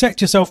want to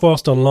protect yourself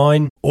whilst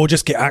online or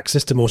just get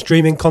access to more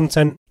streaming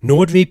content,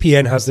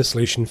 NordVPN has the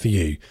solution for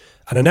you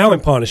and are now in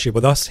partnership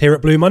with us here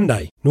at Blue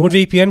Monday.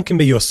 NordVPN can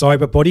be your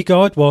cyber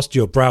bodyguard whilst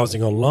you're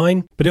browsing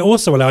online, but it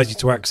also allows you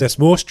to access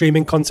more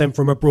streaming content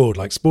from abroad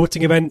like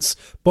sporting events,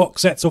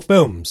 box sets or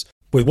films.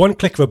 With one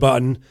click of a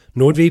button,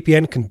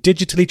 NordVPN can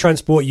digitally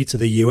transport you to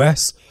the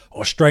US,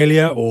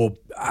 Australia or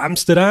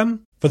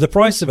Amsterdam. For the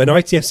price of an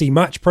ITFC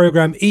match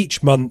program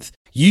each month,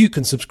 you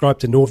can subscribe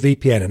to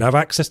NordVPN and have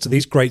access to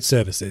these great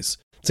services.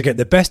 To get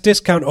the best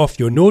discount off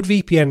your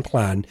NordVPN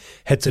plan,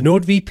 head to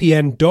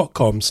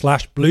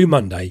nordvpn.com/Blue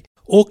Monday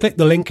or click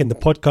the link in the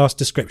podcast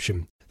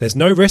description. There's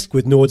no risk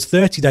with Nord's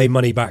 30-day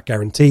money-back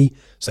guarantee,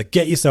 so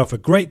get yourself a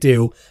great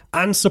deal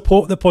and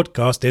support the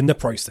podcast in the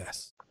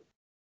process.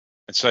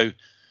 And so,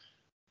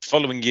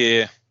 following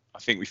year, I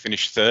think we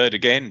finished third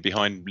again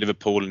behind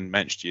Liverpool and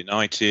Manchester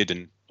United,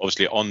 and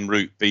obviously en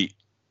route beat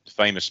the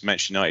famous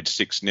Manchester United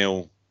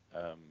 6-0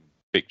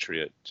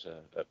 victory at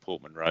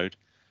Portman Road.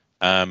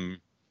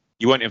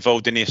 You weren't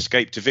involved in the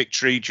escape to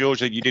victory,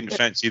 George. You didn't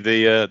fancy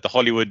the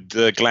Hollywood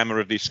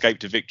glamour of the escape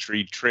to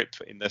victory trip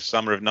in the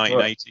summer of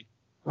 1980.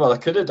 Well, I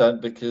could have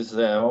done because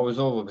I was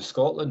over with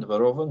Scotland. We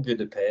were over in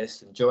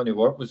Budapest, and Johnny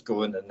Work was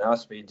going and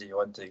asked me, "Do you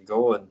want to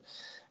go?" And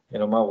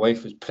my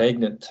wife was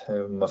pregnant,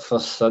 my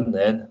first son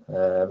then,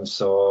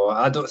 so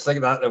I don't think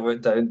that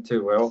went down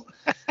too well.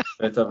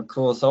 But of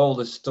course, all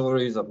the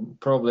stories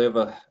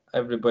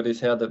everybody's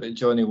heard about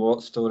Johnny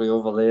Watt's story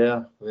over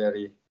there, where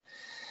he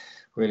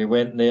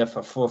went there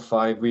for 4 or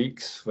 5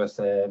 weeks with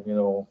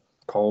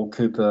Paul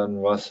Cooper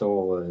and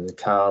Russell and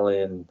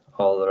Carly and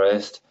all the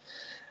rest,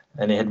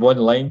 and he had one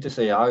line to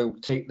say, "I'll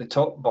take the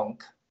top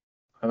bunk."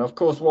 And of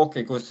course,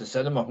 Walkie goes to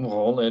cinema. Well,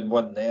 only had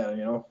one there,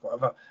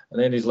 whatever. And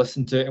then he's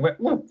listened to it and went,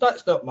 "Well,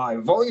 that's not my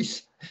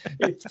voice."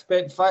 He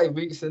spent 5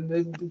 weeks and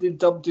then they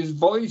dubbed his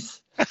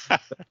voice.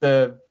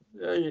 But,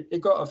 he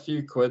got a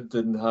few quid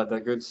and had a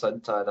good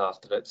suntan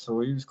after it, so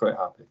he was quite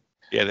happy.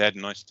 Yeah, they had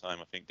a nice time,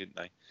 I think, didn't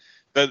they?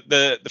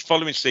 The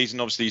following season,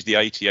 obviously, is the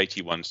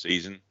 80-81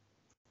 season.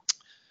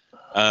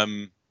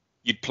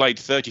 You'd played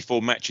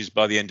 34 matches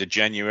by the end of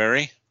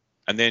January,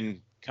 and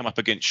then come up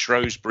against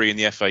Shrewsbury in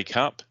the FA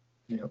Cup.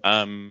 Yep.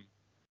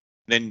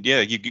 Then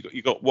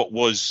you got what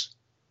was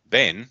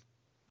then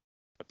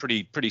a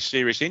pretty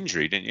serious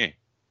injury, didn't you?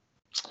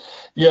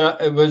 Yeah,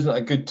 it wasn't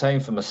a good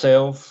time for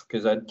myself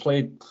because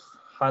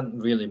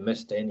hadn't really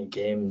missed any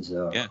games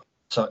or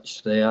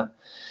such there.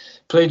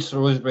 Played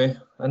Shrewsbury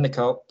in the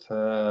cup.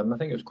 I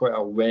think it was quite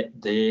a wet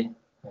day.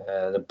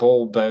 The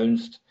ball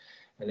bounced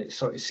and it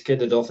sort of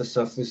skidded off the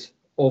surface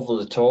over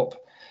the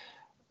top.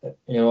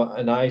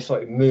 And I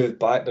sort of moved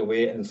back the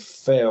way and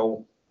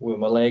fell with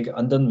my leg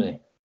under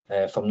me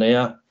from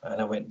there,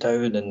 and I went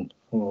down and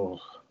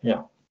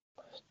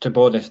to be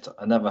honest,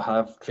 I never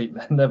had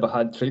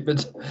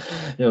treatment.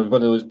 One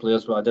of those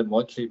players where I didn't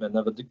want treatment,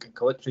 never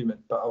got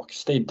treatment, but I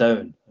stayed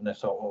down and I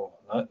thought,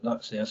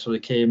 that's there. So they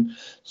came,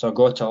 so I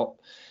got up,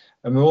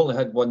 and we only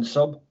had one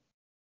sub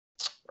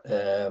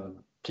to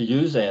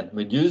use then.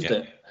 We'd used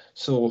it,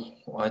 so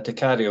I had to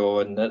carry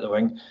on at the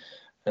wing.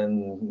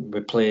 And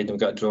we played and we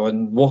got a draw,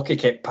 and Walkie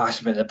kept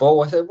passing me the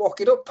ball. I said,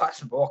 "Walkie, don't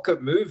pass the ball, I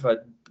couldn't move.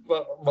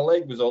 My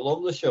leg was all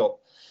over the shop."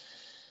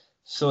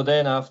 So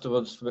then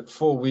afterwards, about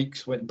 4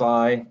 weeks went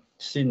by,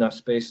 seen a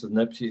specialist in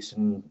Ipswich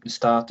and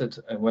started.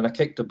 And when I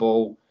kicked the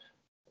ball,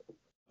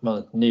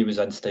 my knee was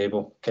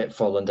unstable, kept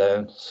falling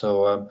down.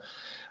 So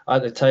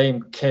at the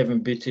time, Kevin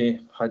Beattie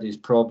had his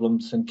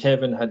problems, and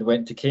Kevin had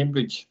went to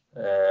Cambridge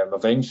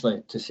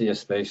eventually to see a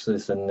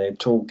specialist, and they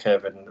told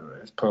Kevin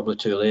it was probably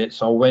too late.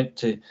 So I went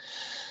to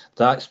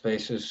that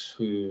specialist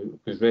who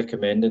was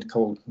recommended,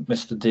 called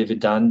Mr. David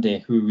Dandy,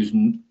 who was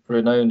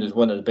renowned as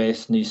one of the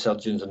best knee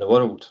surgeons in the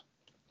world.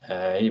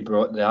 He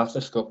brought the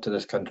arthroscope to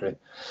this country.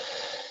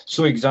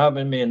 So he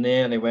examined me in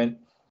there and he went,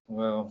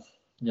 well,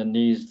 your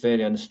knee is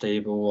very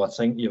unstable. I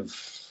think you've,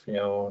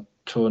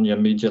 torn your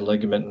medial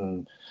ligament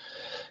and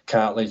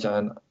cartilage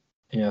and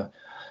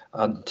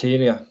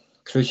anterior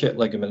cruciate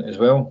ligament as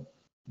well.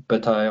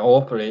 But I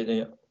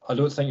operated. I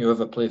don't think you'll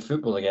ever play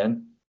football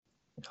again.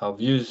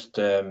 I've used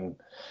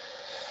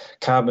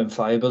carbon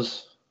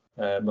fibres.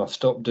 I've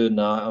stopped doing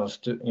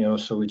that.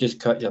 So we just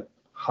cut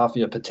half of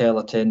your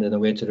patella tendon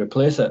away to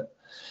replace it.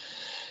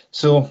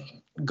 So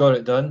got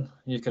it done.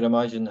 You can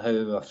imagine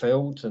how I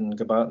felt, and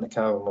go back in the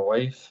car with my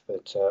wife.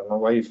 But my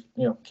wife,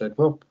 said,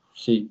 "Well,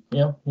 see,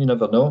 you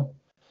never know."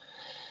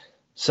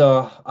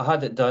 So I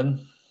had it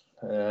done.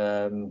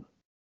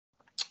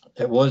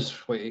 It was,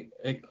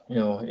 he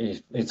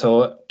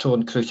thought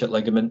torn cruciate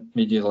ligament,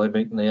 medial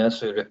ligament there,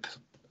 so he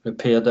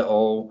repaired it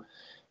all,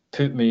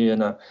 put me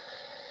in a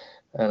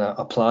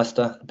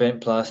plaster, bent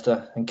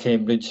plaster in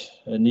Cambridge,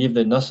 in the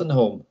evening nursing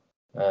home,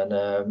 and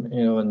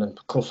and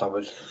of course I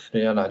was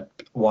there and I had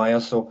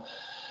wires.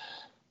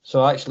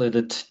 So actually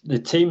the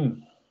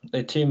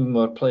team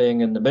were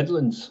playing in the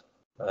Midlands.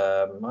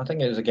 I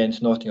think it was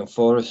against Nottingham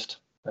Forest,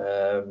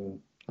 and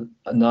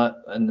that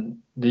in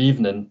the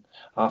evening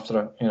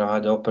after I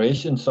had the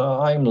operation. So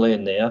I'm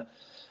laying there,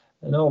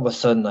 and all of a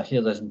sudden I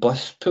hear this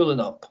bus pulling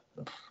up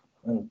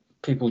and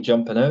people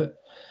jumping out,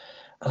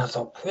 and I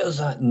thought, where's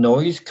that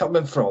noise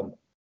coming from?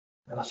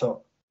 And I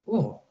thought,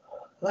 oh,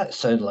 that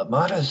sounds like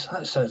Maris.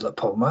 That sounds like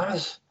Paul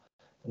Maris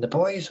and the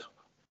boys.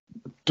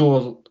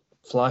 Door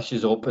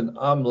flashes open.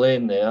 I'm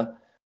laying there.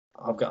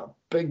 I've got a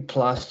big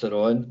plaster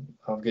on.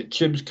 I've got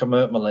tubes coming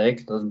out my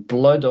leg. There's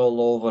blood all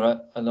over it.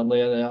 And I'm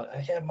laying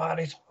there. Yeah,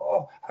 Maris.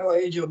 Oh, how are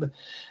you?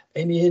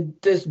 And he had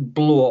this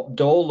blow-up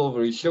doll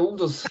over his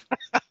shoulders.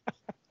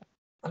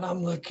 And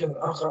I'm looking,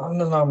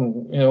 and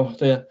I'm,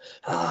 there.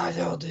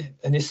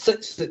 And he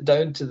sits it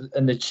down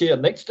in the chair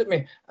next to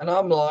me. And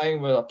I'm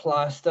lying with a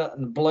plaster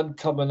and blood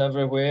coming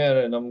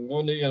everywhere. And I'm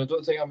going to, I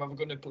don't think I'm ever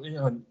going to play.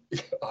 I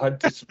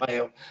had to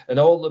smile. And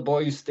all the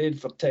boys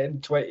stayed for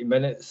 10, 20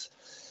 minutes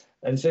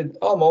and said,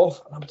 I'm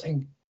off. And I'm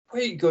thinking,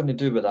 what are you going to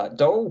do with that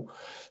doll?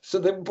 So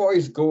the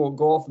boys go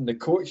off in the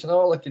coach, and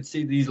all I could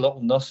see these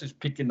little nurses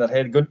peeking their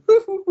head going,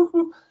 hoo, hoo, hoo,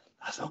 hoo.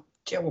 I thought,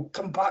 Jill,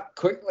 come back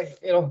quickly,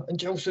 And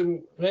Jill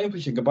said, maybe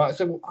we should go back. I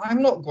said, well,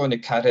 I'm not going to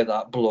carry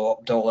that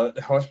blow-up doll out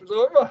the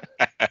hospital,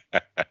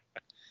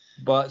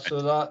 But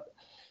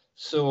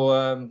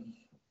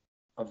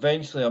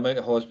eventually I'm out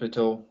of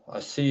hospital. I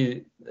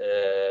see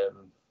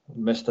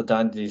Mr.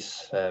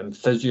 Dandy's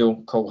physio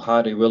called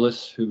Harry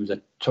Willis, who was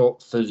a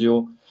top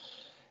physio.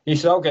 He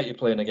said, I'll get you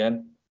playing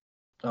again.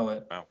 I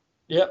went, wow.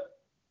 Yep.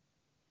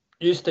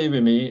 You stay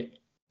with me.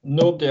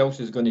 Nobody else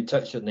is going to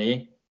touch your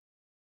knee.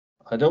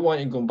 I don't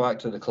want you going back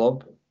to the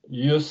club.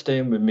 You're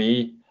staying with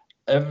me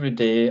every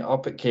day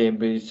up at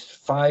Cambridge,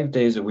 5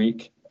 days a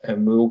week,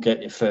 and we'll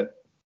get you fit.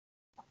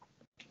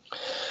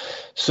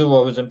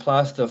 So I was in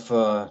plaster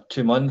for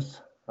 2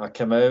 months. I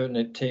came out, and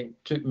it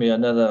took me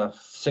another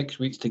 6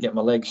 weeks to get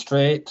my legs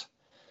straight.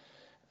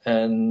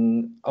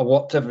 And I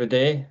walked every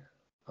day.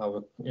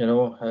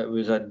 It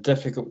was a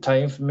difficult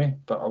time for me,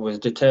 but I was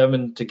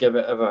determined to give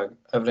it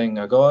everything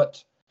I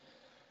got,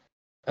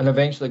 and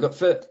eventually got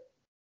fit.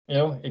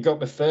 He got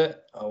me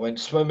fit. I went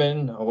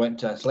swimming. I went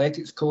to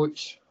athletics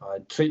coach. I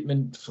had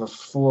treatment for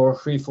 4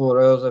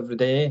 hours every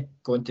day,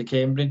 going to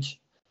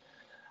Cambridge,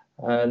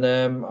 and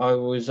I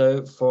was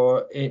out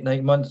for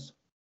 8-9 months.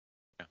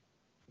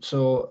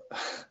 So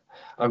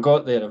I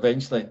got there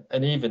eventually,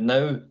 and even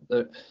now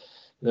they're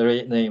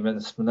 8-9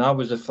 months. When I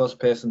was the first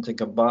person to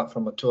come back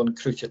from a torn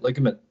cruciate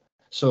ligament.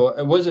 So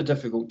it was a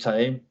difficult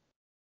time.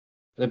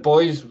 The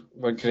boys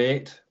were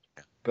great,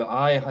 but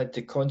I had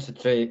to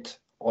concentrate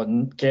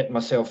on getting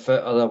myself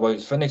fit,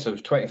 otherwise finished. I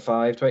was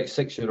 25,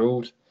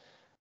 26-year-old.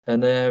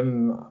 And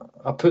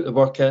I put the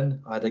work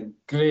in. I had a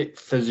great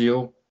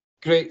physio,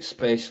 great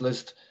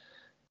specialist,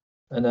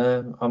 and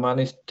I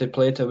managed to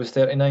play till I was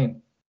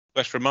 39.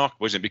 That's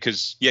remarkable, isn't it?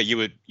 Because, you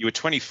were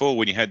 24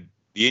 when you had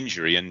the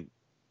injury, and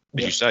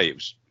as you say,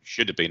 it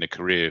should have been a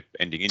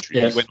career-ending injury.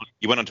 Yes.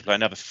 You went on to play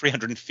another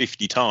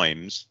 350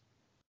 times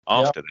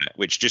after that,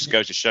 which just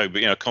goes to show.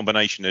 But a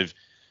combination of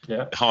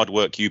the hard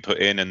work you put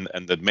in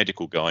and the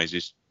medical guys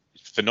is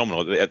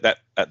phenomenal at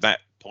that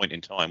point in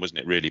time, wasn't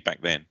it? Really,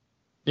 back then.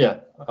 Yeah,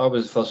 I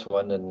was the first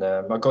one, and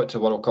I got to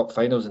World Cup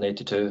finals in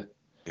 '82.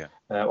 Yeah,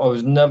 I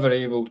was never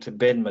able to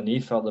bend my knee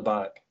further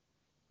back,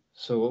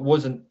 so it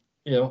wasn't.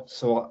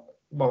 So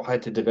I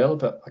had to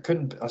develop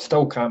it. I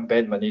still can't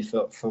bend my knee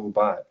full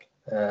back.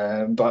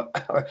 But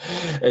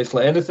it's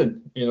like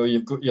anything,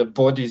 you've got, your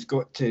body's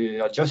got to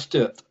adjust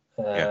to it.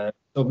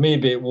 So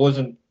maybe it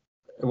wasn't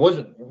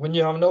when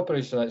you have an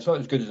operation, it's not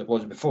as good as it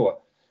was before.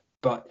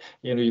 But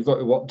you've got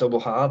to work double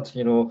hard.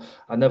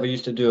 I never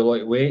used to do a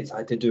lot of weights. I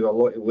had to do a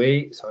lot of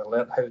weights. I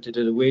learned how to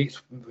do the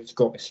weights, which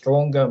got me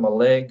stronger. My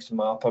legs,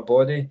 my upper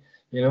body.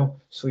 you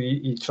know. So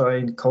you try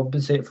and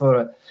compensate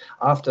for it.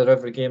 After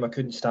every game, I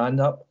couldn't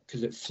stand up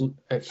because it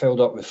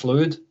filled up with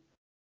fluid.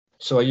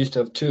 So I used to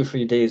have 2 or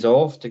 3 days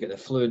off to get the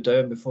fluid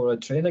down before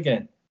I'd train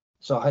again.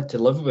 So I had to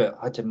live with it.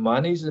 I had to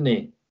manage the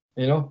knee,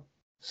 you know.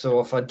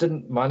 So if I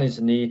didn't manage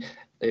the knee,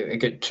 it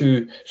got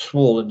too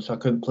swollen, so I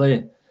couldn't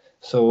play.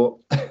 So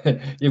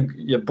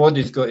your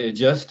body's got to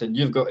adjust, and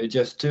you've got to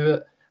adjust to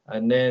it.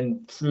 And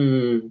then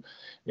through,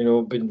 you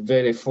know, being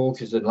very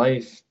focused in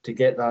life to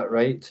get that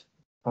right,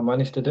 I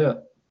managed to do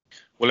it.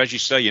 Well, as you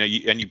say, you know,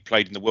 you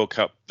played in the World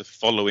Cup the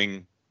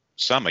following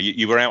summer.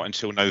 You were out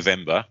until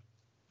November,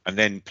 and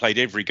then played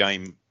every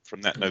game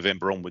from that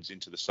November onwards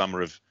into the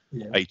summer of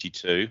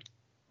 '82.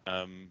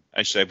 As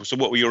you say, so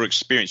what were your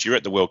experience? You were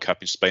at the World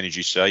Cup in Spain, as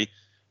you say.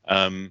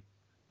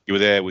 You were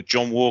there with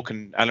John Walk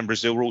and Alan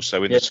Brazil were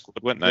also in the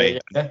squad, weren't they?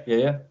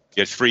 Yeah. You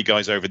had 3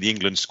 guys over the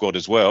England squad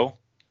as well.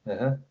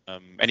 Uh-huh.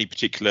 Any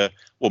particular,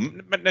 well,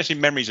 not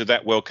necessarily memories of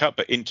that World Cup,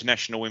 but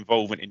international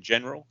involvement in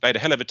general? They had a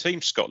hell of a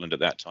team, Scotland, at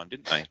that time,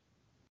 didn't they?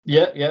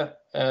 Yeah.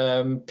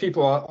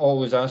 People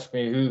always ask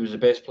me who was the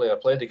best player I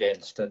played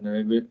against, and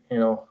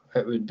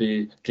it would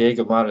be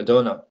Diego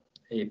Maradona.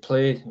 He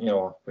played, you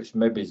know, which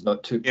maybe is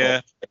not too popular.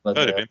 Yeah,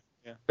 heard of him.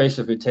 Yeah.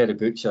 Basically, Terry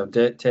Butcher.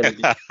 Terry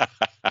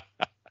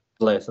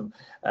bless him.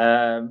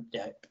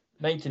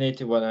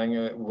 1981,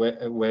 I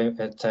went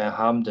at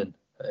Hampden.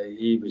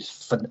 He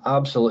was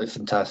absolutely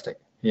fantastic.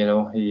 You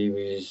know, he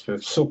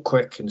was so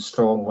quick and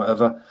strong,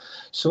 whatever.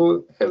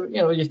 So,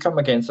 you know, you come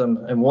against him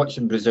and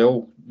watching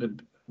Brazil.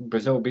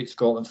 Brazil beat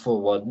Scotland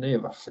 4-1. They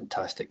were a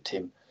fantastic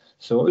team.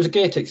 So it was a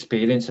great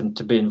experience, and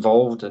to be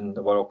involved in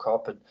the World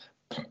Cup and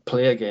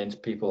play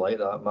against people like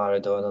that,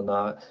 Maradona and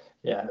that.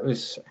 Yeah, it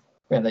was.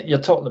 You're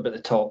talking about the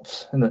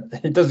tops, and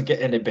it doesn't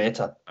get any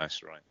better.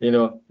 That's right. You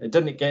know, it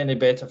didn't get any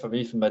better for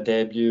me from my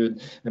debut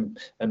and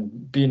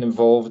being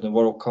involved in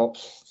World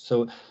Cups.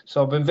 So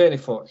I've been very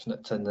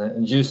fortunate,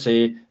 and you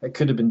say it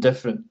could have been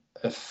different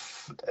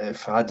if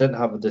I didn't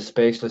have the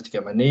specialist to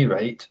get my knee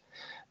right.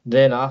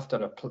 Then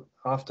after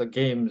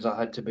games, I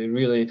had to be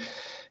really,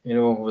 you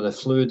know, with the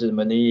fluid in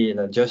my knee and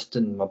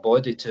adjusting my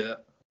body to it.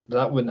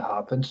 That wouldn't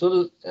happen.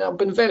 So I've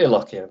been very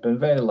lucky. I've been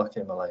very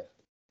lucky in my life.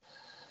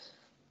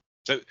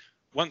 So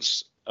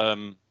once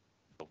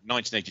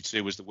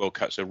 1982 was the World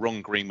Cup, so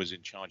Ron Green was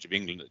in charge of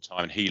England at the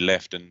time, and he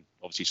left, and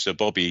obviously Sir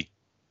Bobby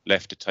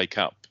left to take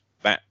up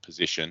that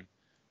position.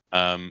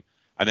 And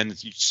then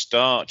you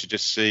start to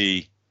just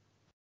see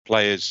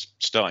players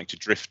starting to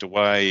drift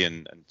away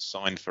and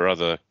sign for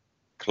other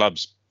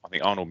clubs. I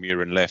think Arnold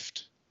Muren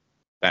left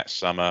that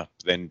summer.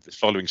 Then the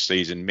following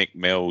season, Mick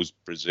Mills,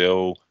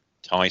 Brazil,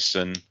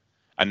 Tyson.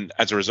 And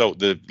as a result,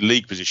 the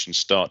league positions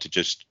start to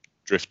just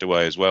drift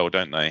away as well,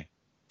 don't they?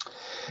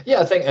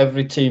 Yeah, I think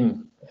every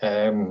team,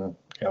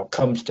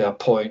 comes to a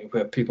point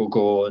where people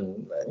go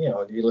and, you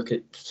know, you look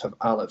at sort of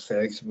Alex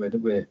Ferguson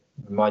with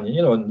Man,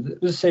 you know, and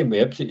the same way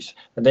Ipswich.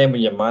 And then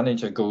when your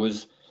manager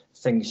goes,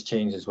 things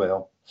change as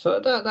well. So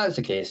that's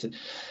the case.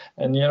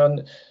 And, you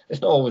know,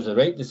 it's not always the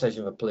right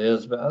decision for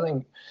players, but I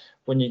think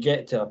when you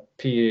get to a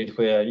period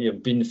where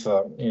you've been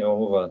for, you know,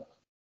 over,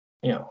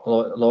 you know, a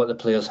lot of the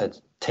players had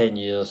 10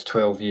 years,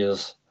 12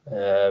 years,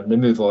 they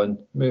move on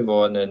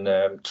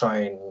and try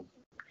and, you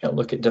know,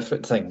 look at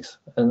different things.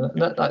 And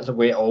that's the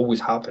way it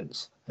always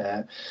happens.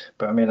 But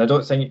I mean, I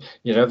don't think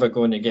you're ever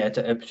going to get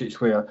to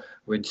Ipswich where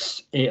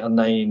with 8 or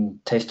 9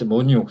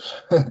 testimonials.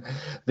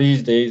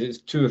 These days, it's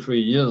 2 or 3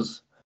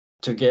 years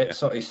to get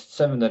sort of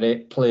 7 or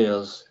 8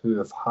 players who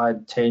have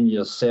had 10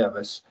 years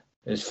service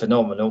is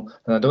phenomenal.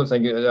 And I don't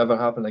think it will ever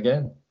happen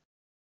again.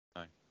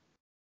 No.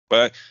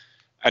 Well,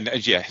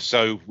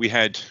 so we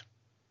had,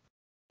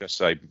 let's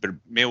say,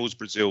 Mills,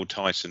 Brazil,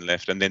 Tyson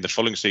left, and then the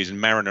following season,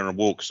 Mariner and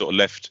Walker sort of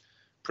left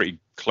pretty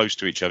close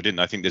to each other, didn't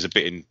they? I think there's a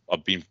bit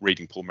I've been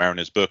reading Paul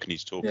Mariner's book, and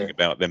he's talking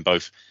about them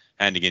both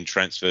handing in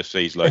transfer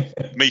fees, like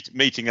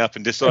meeting up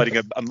and deciding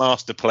a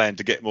master plan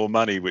to get more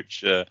money,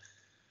 which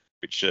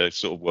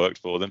sort of worked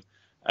for them.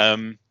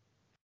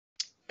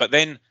 But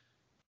then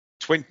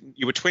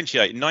you were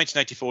 28. In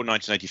 1984,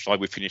 1985,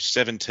 we finished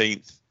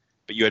 17th,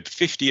 but you had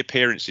 50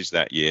 appearances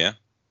that year,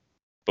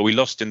 but we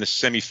lost in the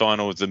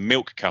semi-final of the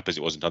Milk Cup, as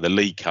it wasn't, the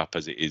League Cup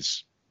as it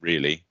is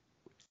really.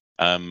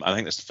 I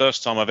think that's the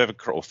first time I've ever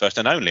cried, or first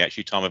and only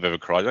actually time I've ever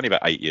cried. I was only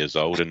about 8 years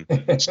old,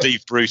 and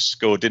Steve Bruce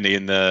scored, didn't he,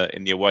 in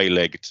the away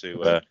leg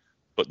to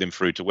put them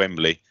through to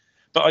Wembley.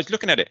 But I was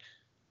looking at it.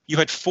 You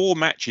had 4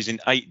 matches in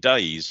 8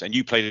 days, and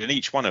you played in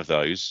each one of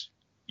those.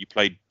 You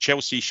played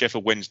Chelsea,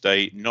 Sheffield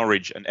Wednesday,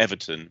 Norwich, and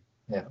Everton.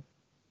 Yeah.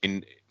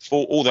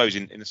 All those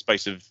in the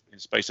space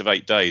of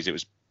 8 days. It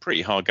was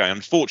pretty hard game.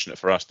 Unfortunate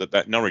for us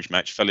that Norwich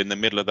match fell in the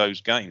middle of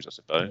those games, I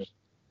suppose.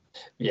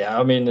 Yeah,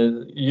 I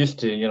mean, used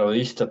to, you know,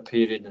 Easter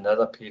period and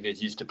other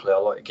periods used to play a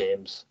lot of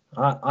games,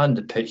 and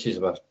the pitches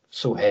were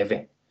so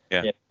heavy.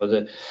 Yeah.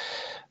 But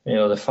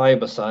the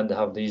fibre sand they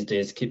have these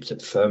days keeps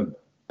it firm.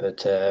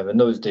 But in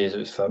those days it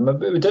was firm. But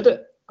we did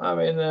it.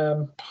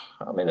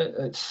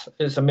 It's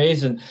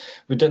amazing.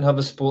 We didn't have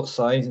a sports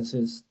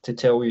sciences to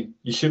tell you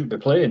shouldn't be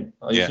playing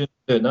or you shouldn't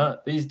be doing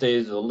that. These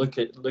days they'll look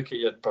at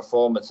your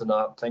performance and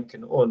that,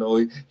 thinking, oh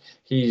no,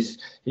 he's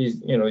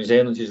his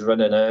energy's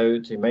running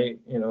out. He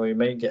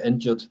might get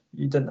injured.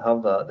 You didn't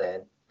have that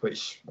then,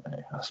 which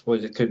I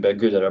suppose it could be a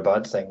good or a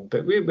bad thing.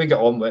 But we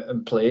got on with it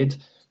and played,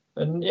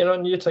 and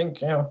you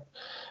think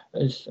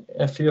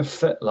if you're a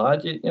fit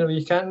lad,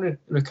 you can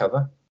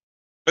recover.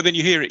 But then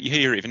you hear it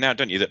even now,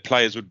 don't you? That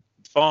players would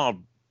far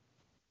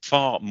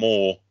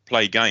more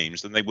play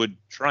games than they would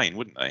train,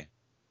 wouldn't they?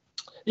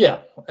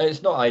 Yeah,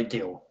 it's not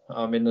ideal.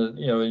 I mean,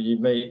 you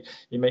might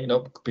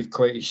not be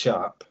quite as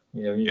sharp.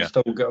 You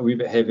still got a wee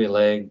bit heavy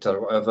legged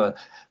or whatever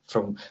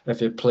from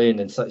if you're playing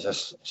in such a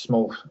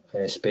small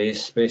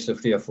space of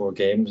 3 or 4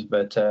 games.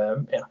 But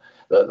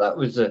that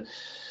was the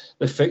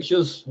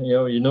fixtures.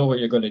 You know what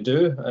you're going to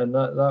do, and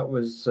that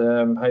was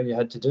how you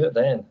had to do it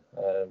then.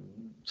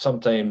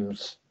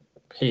 Sometimes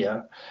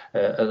here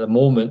at the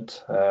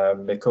moment,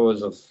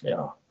 because of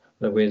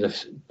the way the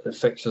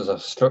fixtures are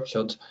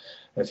structured,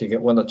 if you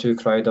get 1 or 2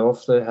 cried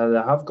off, they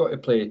have got to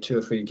play 2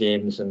 or 3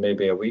 games in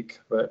maybe a week.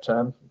 But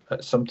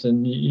that's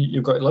something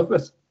you've got to live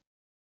with.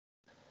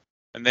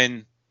 And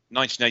then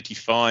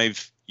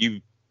 1985, you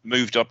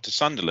moved up to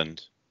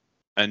Sunderland,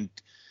 and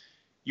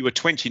you were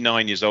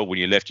 29 years old when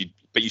you left.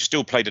 But you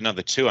still played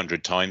another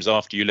 200 times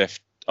after you left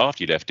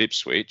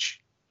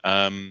Ipswich.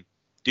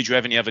 Did you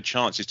have any other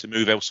chances to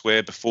move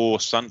elsewhere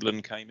before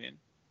Sunderland came in?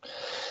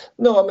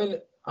 No,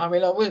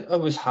 I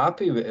was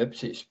happy with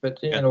Ipswich, but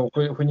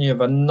when you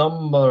have a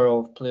number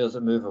of players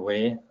that move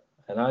away,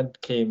 and I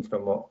came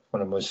from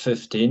when I was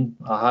 15,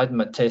 I had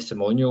my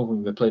testimonial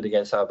when we played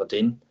against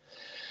Aberdeen,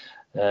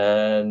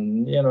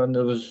 and and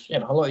there was a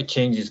lot of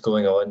changes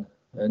going on,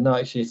 and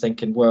actually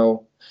thinking,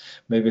 well,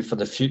 maybe for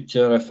the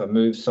future, if I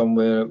moved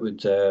somewhere, it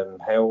would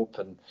help,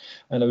 and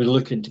I was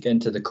looking to get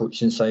into the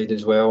coaching side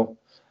as well.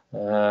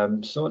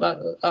 So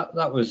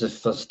that was the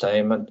first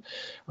time, and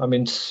I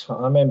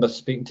remember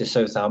speaking to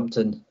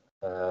Southampton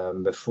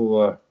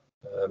before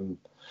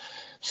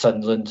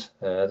Sunderland.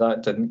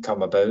 That didn't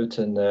come about,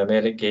 and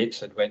Eric Gates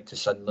had went to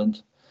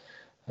Sunderland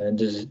and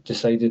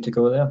decided to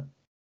go there.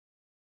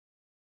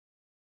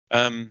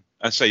 And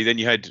so then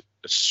you had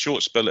a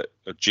short spell at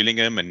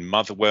Gillingham and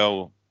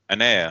Motherwell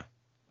and Ayr,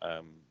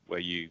 where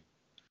you.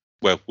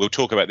 Well, we'll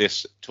talk about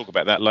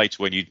that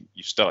later when you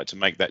started to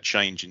make that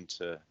change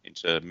into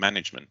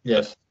management.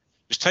 Yes. But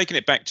just taking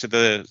it back to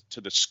the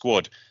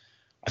squad,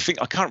 I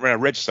can't remember, I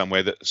read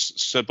somewhere that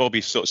Sir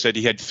Bobby sort of said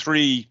he had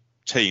 3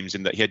 teams,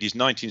 in that he had his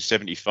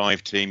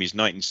 1975 team, his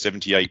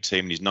 1978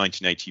 team, and his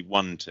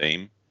 1981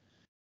 team.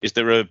 Is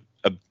there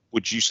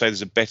would you say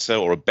there's a better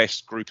or a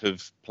best group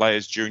of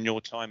players during your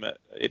time at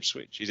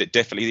Ipswich? Is it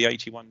definitely the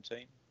 81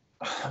 team?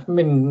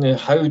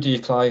 How do you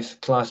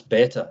class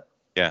better?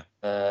 Yeah.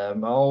 I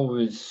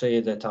always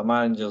say that a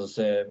manager's,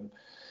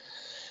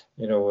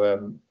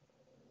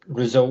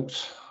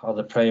 results are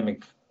the prime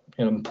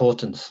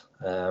importance.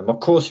 Of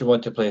course, you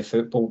want to play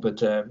football,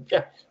 but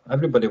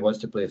everybody wants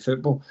to play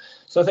football.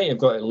 So I think you've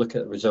got to look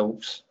at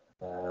results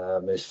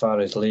as far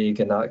as league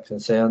and that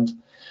concerned,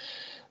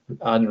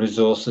 and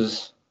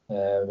resources.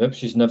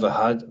 Ipswich never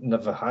had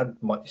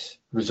much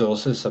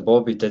resources, so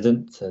Bobby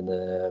didn't,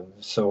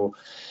 and so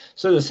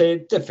they say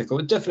different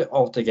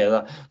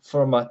altogether.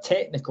 From a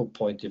technical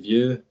point of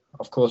view,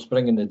 of course,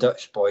 bringing the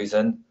Dutch boys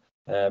in,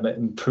 it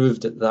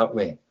improved it that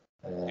way.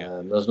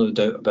 There's no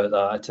doubt about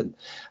that, and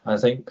I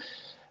think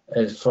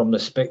from the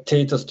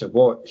spectators to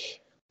watch,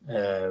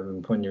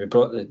 when you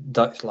brought the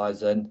Dutch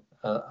lads in,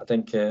 I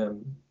think it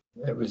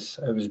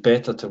was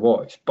better to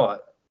watch,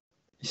 but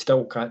you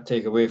still can't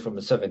take away from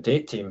the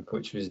 78 team,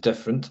 which was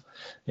different,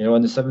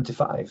 in the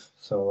 75.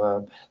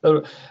 So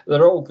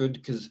they're all good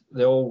because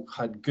they all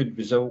had good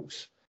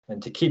results.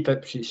 And to keep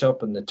Ipswich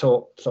up in the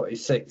top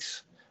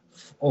 36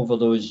 over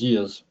those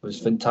years was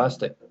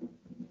fantastic.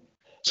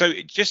 So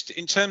just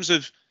in terms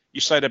of, you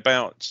said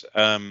about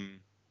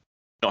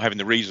not having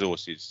the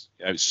resources,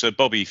 Sir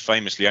Bobby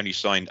famously only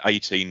signed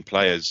 18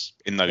 players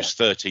in those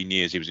 13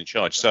 years he was in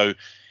charge. So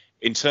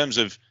in terms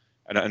of,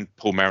 and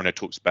Paul Mariner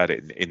talks about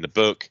it in the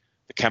book,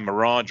 the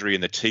camaraderie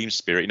and the team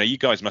spirit, you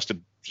guys must have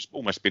just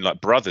almost been like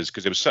brothers,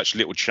 because there was such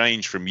little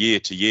change from year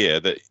to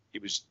year that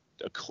it was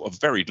a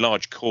very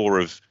large core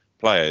of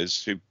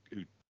players who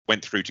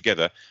went through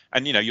together.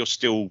 And, you're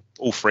still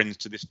all friends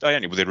to this day,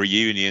 aren't you, with the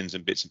reunions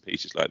and bits and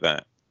pieces like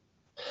that?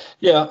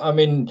 Yeah,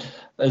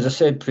 as I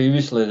said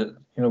previously,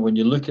 when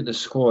you look at the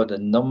squad, the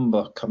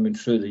number coming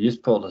through the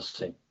youth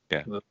policy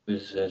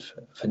was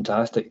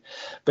fantastic.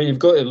 But you've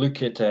got to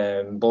look at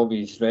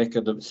Bobby's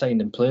record of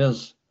signing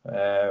players.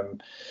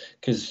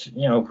 Because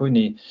when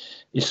he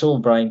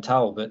sold Brian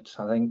Talbot,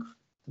 I think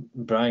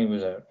Brian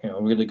was a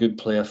really good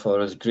player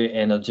for us, great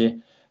energy,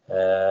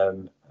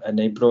 and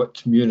they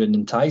brought Murin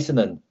and Tyson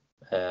in.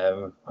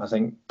 I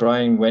think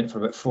Brian went for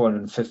about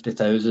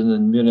 450,000,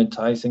 and Murin and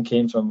Tyson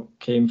came for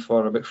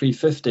about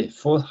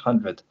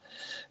 400,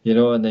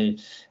 and they.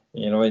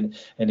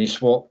 And he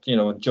swapped,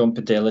 John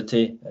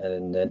Fidelity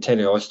and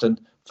Terry Austin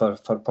for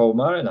Paul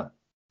Mariner.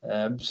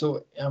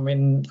 So, I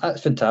mean,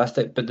 that's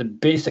fantastic. But the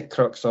basic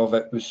crux of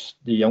it was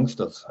the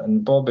youngsters.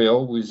 And Bobby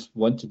always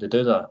wanted to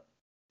do that.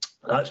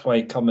 That's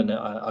why coming at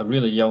a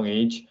really young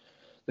age,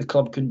 the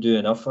club couldn't do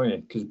enough for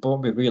him, because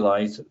Bobby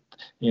realised,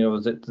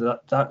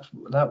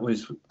 that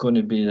was going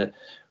to be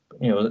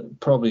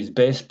probably his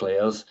best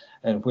players,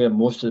 and where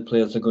most of the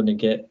players are going to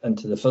get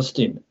into the first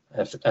team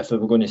if they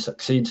were going to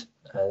succeed.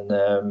 And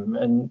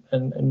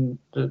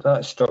that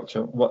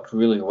structure worked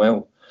really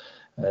well.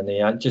 And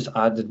he just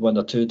added one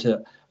or two to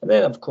it. And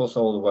then, of course,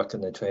 all the work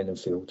in the training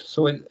field.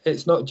 So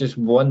it's not just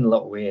one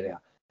little area.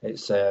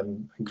 It's a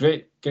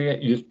great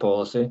youth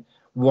policy,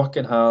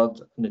 working hard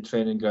in the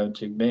training ground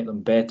to make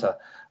them better,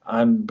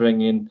 and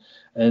bringing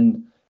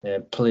in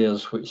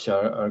players which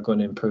are going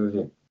to improve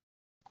you.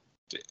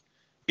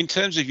 In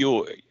terms of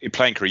your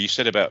playing career, you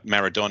said about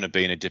Maradona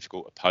being a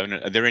difficult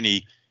opponent. Are there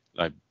any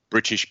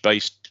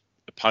British-based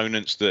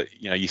opponents that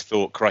you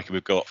thought, crikey,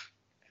 we've got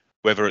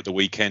whoever at the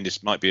weekend?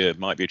 This might be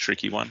a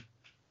tricky one.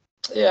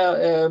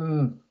 Yeah,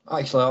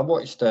 actually, I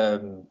watched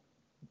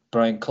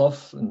Brian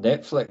Clough on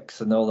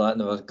Netflix and all that, and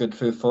there was Good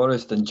Through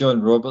Forest and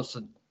John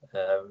Robertson.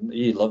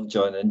 He loved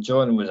John, and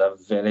John was a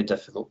very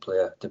difficult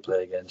player to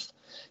play against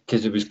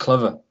because he was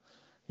clever.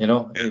 He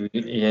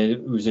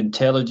was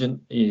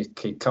intelligent. He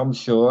could come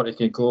short. He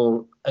could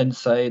go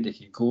inside. He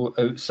could go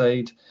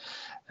outside.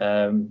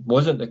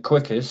 Wasn't the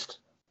quickest,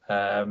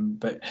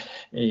 but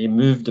he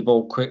moved the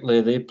ball quickly.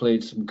 They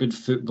played some good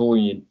football.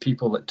 You had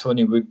people like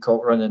Tony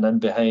Woodcock running in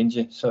behind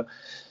you. So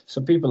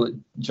people like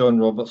John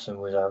Robertson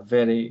was a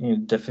very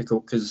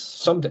difficult,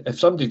 because if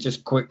somebody's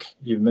just quick,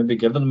 you maybe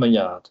give them a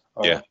yard,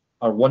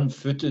 or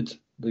one-footed.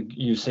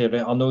 You say,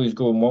 right, I know he's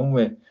going one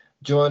way.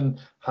 John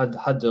had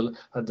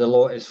the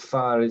lot as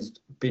far as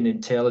being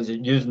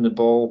intelligent, using the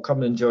ball,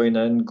 coming and joining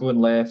in,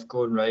 going left,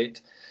 going right,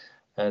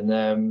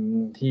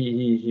 and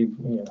he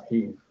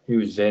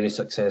was very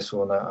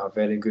successful in a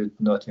very good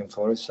Nottingham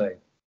Forest side.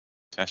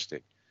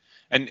 Fantastic.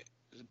 And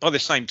by the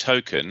same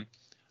token,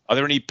 are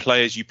there any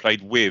players you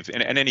played with,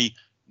 and any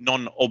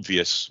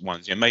non-obvious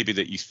ones, maybe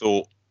that you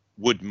thought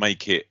would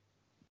make it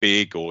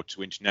big or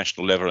to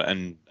international level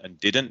and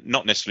didn't?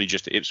 Not necessarily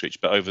just at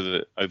Ipswich, but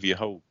over your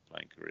whole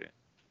playing career.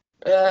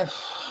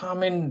 I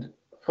mean,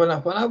 when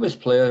I was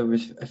playing,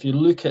 if you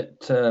look at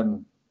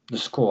the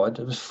squad,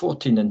 it was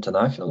 14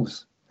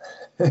 internationals.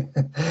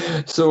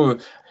 So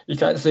you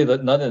can't say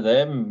that none of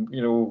them,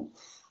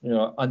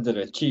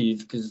 underachieved,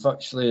 because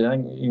actually, I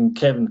think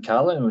Kevin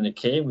Callan, when he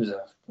came, was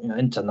an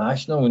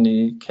international,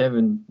 and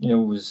Kevin,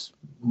 was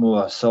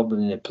more a sub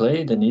than he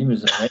played, and he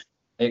was an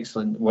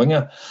excellent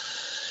winger.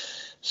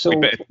 So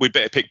we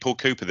better pick Paul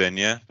Cooper then,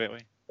 yeah, bet we?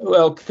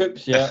 Well,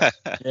 Coops, yeah.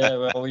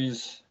 Well,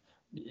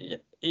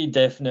 he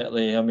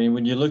definitely, I mean,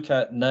 when you look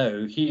at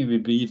now, he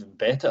would be even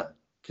better,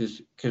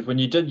 because when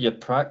you did your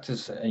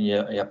practice and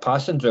your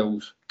passing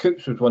drills,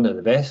 Coops was one of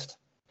the best.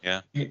 Yeah.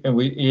 And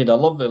he had a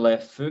lovely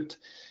left foot,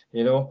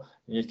 you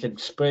could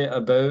spray it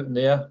about in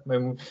there. I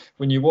mean,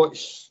 when you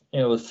watch,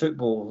 the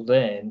football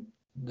then,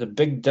 the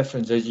big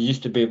difference is you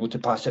used to be able to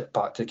pass it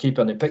back to the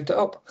keeper and he picked it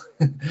up.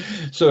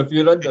 So if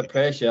you're under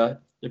pressure,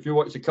 if you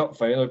watch the cup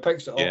final, he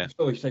picks it up,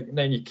 so you think, and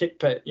then you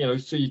kick it,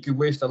 so you could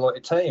waste a lot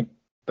of time,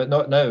 but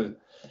not now.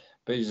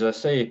 But as I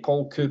say,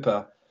 Paul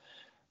Cooper,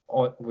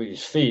 with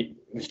his feet,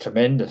 was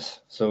tremendous.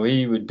 So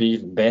he would be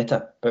even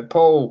better. But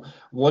Paul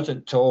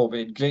wasn't tall, but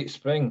he had great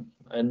spring.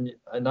 And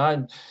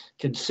I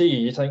could see,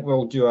 you think,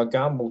 well, do a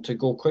gamble to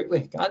go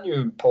quickly. I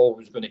knew Paul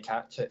was going to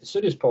catch it. As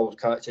soon as Paul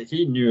catch it,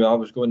 he knew I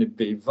was going to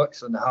be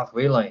Vix on the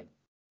halfway line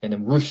and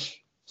then whoosh.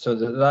 So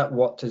that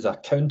worked as a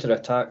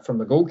counter-attack from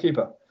the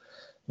goalkeeper.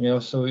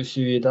 So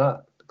you had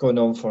that going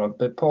on for him.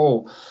 But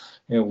Paul,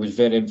 was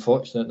very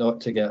unfortunate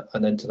not to get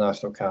an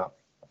international cap.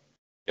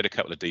 He had a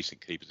couple of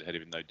decent keepers ahead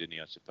of him, though, didn't he?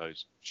 I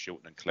suppose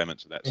Shilton and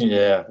Clements.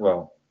 Yeah,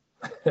 well,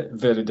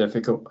 very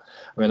difficult.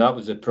 I mean, that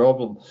was the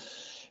problem.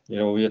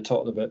 We had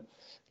talked about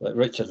like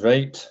Richard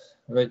Wright,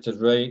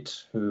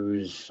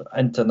 who's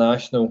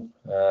international,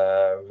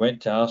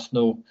 went to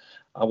Arsenal.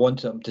 I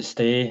wanted him to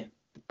stay,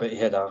 but he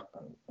had a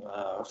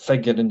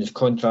figure in his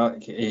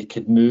contract he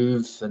could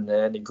move, and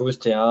then he goes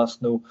to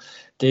Arsenal.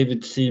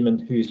 David Seaman,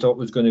 who he thought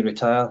was going to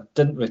retire,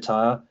 didn't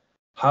retire.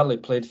 Hardly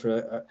played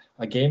for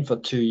a game for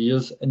 2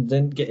 years and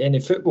didn't get any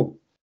football.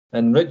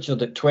 And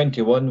Richard at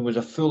 21 was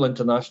a full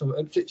international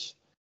at Ipswich,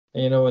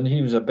 and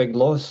he was a big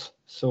loss.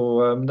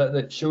 So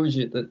that shows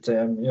you that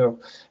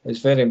it's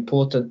very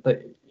important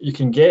that you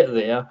can get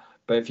there,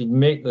 but if you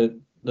make the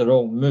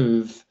wrong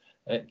move,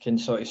 it can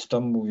sort of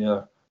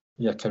stumble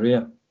your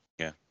career.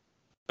 Yeah,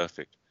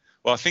 perfect.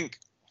 Well, I think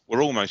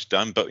we're almost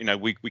done, but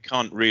we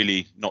can't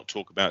really not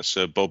talk about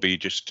Sir Bobby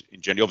just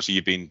in general. Obviously,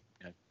 you've been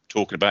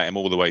talking about him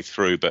all the way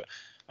through, but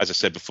as I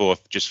said before,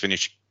 I've just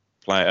finished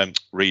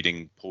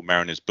reading Paul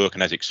Mariner's book,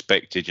 and as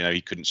expected,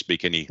 he couldn't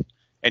speak any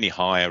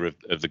higher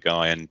of the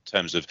guy in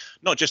terms of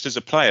not just as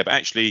a player, but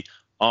actually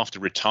after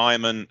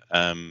retirement.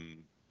 And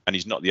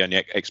he's not the only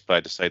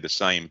ex-player to say the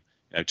same.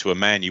 To a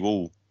man, you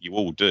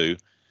all do.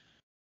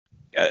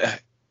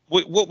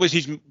 What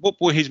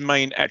were his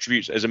main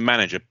attributes as a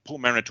manager? Paul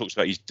Mariner talks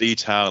about his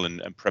detail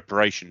and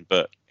preparation,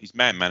 but his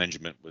man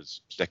management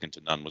was second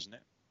to none, wasn't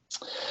it?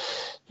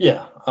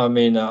 Yeah, I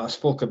mean, I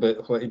spoke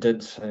about what he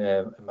did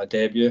in my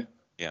debut.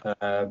 Yeah.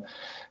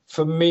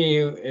 For me,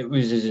 it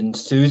was his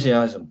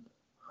enthusiasm.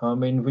 I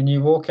mean, when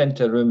you walk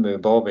into a room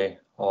with Bobby,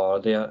 or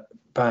there,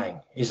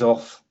 bang, he's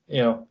off.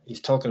 You know, he's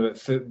talking about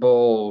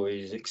football.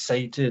 He's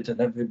excited,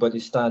 and everybody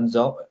stands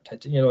up.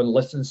 You know, and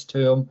listens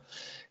to him.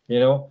 You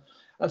know,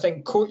 I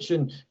think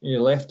coaching,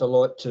 you left a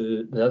lot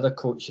to the other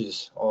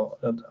coaches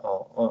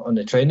on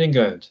the training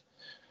ground,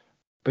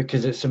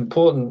 because it's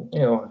important.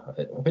 You know,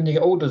 when you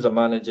get older as a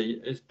manager,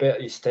 it's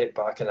better you step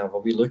back and have a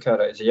wee look at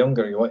it. As a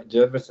younger, you want to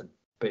do everything,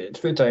 but it's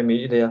full time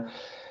you're there.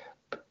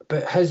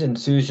 But his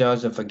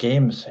enthusiasm for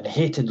games, and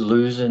he hated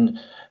losing,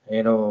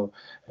 you know,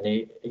 and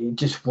he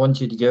just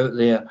wanted to go out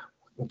there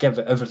and give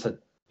it everything,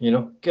 you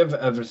know, give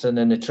it everything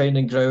in the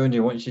training ground. He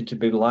wants you to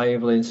be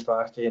lively and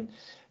sparky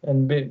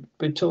and be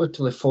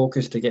totally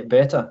focused to get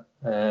better.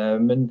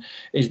 And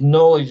his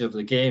knowledge of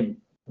the game,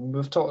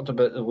 we've talked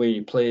about the way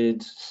he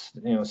played,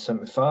 you know,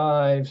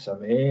 75,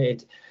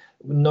 78,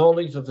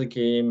 knowledge of the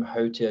game,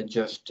 how to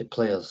adjust to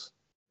players,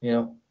 you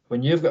know.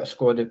 When you've got a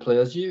squad of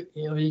players, you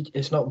know,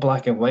 it's not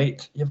black and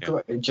white. You've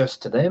got to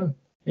adjust to them,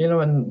 you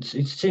know. And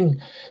it's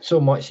seen so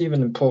much,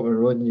 even in Portman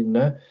Road, you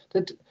know,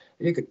 that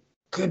you got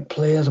good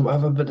players and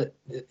whatever, but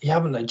you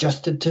haven't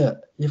adjusted to it.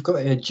 You've got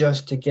to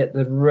adjust to get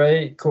the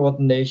right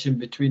coordination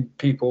between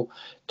people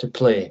to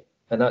play,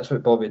 and that's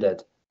what Bobby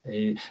did.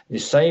 His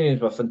signings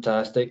were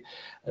fantastic,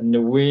 and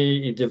the way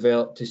he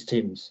developed his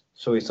teams.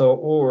 So he thought,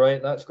 oh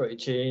right, that's got to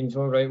change.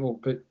 All right, we'll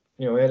put,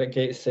 you know, Eric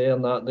Gates there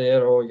and that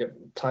there, or you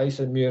get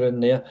Tyson Muir in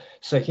there.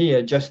 So he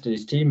adjusted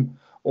his team.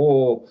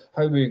 Oh,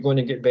 how are we going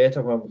to get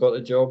better when I've got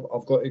the job?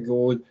 I've got to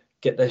go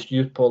get this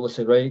youth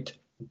policy right,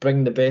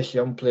 bring the best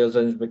young players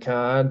in as we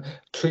can,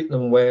 treat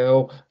them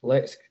well,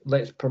 let's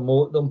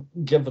promote them,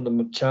 give them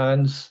a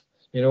chance,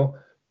 you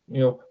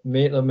know,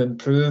 make them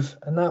improve.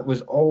 And that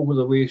was all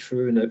the way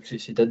through in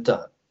Ipswich. He did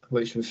that,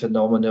 which was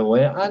phenomenal.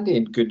 And he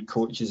had good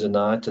coaches in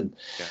that. And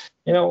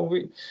you know,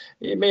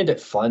 he made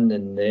it fun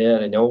in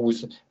there, and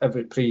always,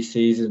 every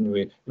pre-season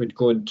we'd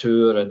go on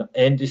tour, and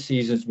end of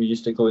seasons we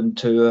used to go on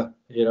tour.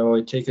 You know,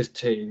 he'd take us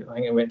to, I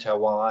think we went to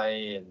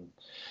Hawaii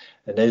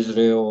and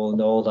Israel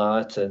and all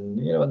that, and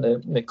you know,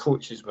 and the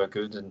coaches were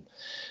good, and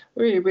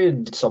we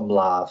had some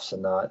laughs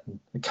and that, and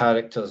the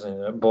characters,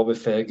 and Bobby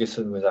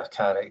Ferguson was a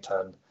character.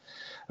 And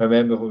I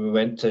remember when we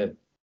went to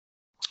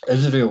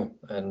Israel,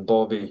 and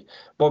Bobby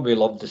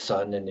loved the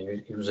sun, and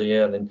he was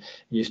there, and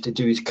he used to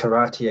do his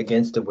karate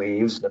against the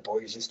waves, and the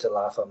boys used to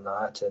laugh at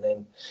that. And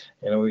then,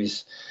 you know, we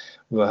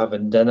were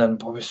having dinner, and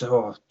Bobby said,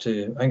 I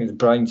think it was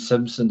Brian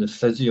Simpson, the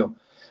physio.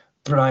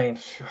 Brian,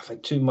 I've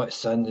had too much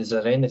sun. Is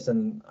there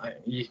anything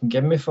you can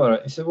give me for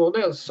it? He said, well,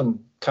 there's some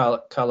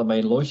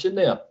calamine lotion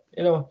there,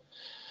 you know.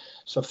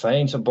 So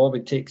fine. So Bobby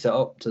takes it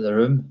up to the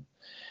room,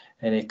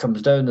 and he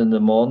comes down in the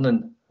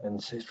morning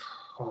and says,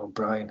 oh,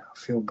 Brian, I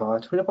feel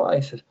bad. What?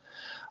 I said,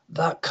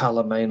 that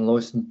calamine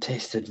lotion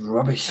tasted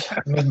rubbish.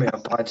 It made me a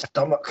bad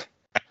stomach.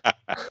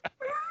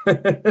 So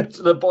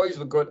the boys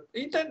were going,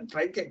 he didn't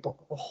drink it, but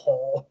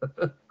oh.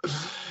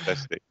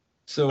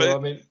 So, I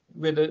mean,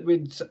 we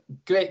had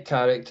great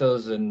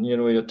characters, and, you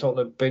know, you're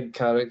talking about big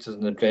characters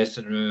in the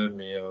dressing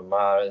room, you know,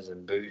 Maris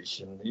and Butch,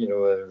 and, you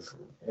know,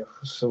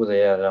 so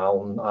there,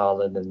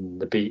 Alan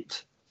and the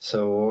Beat.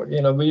 So,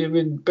 you know, we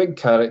had big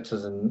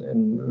characters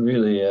and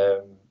really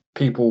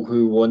people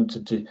who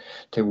wanted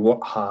to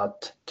work hard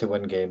to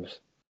win games.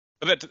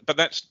 But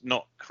that's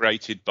not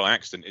created by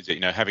accident, is it? You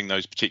know, having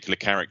those particular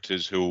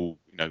characters who,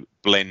 you know,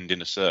 blend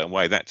in a certain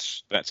way.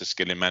 That's a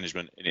skill in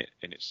management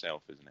in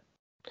itself, isn't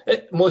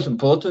it? Most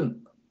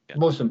important,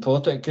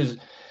 because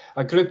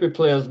a group of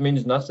players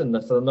means nothing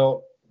if they're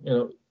not, you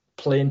know,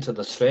 playing to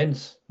their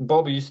strengths.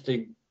 Bobby used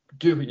to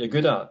do what you're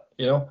good at,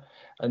 you know,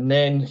 and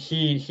then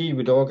he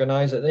would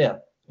organise it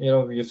there. You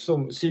know, you've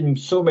seen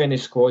so many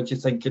squads, you're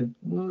thinking,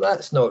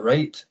 that's not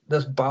right.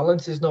 This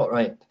balance is not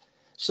right.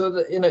 So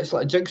that, you know, it's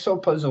like a jigsaw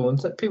puzzle,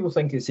 and people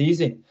think it's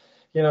easy.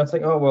 You know,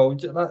 think, oh well,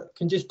 that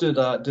can just do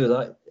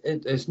that.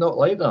 It's not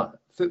like that.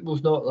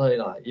 Football's not like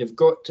that. You've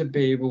got to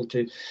be able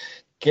to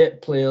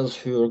get players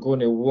who are going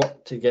to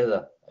work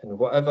together in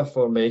whatever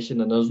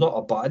formation, and there's not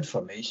a bad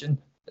formation.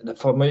 The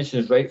formation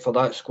is right for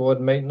that squad,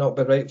 might not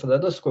be right for the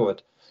other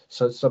squad.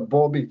 So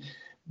Bobby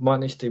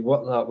managed to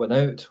work that one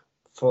out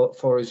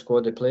for his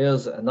squad of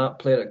players, and that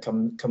player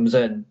that comes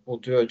in will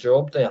do a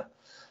job there.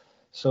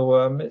 So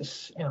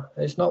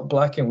it's not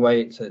black and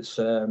white. It's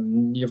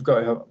you've got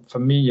to have, for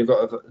me, you've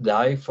got to have the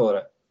eye for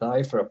it, the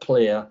eye for a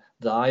player,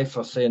 the eye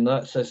for saying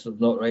that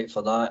system's not right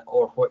for that,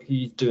 or what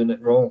he's doing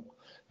it wrong.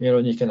 You know,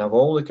 and you can have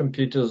all the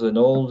computers and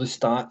all the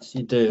stats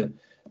you do,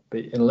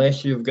 but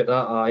unless you've got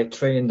that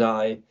trained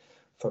eye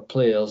for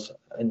players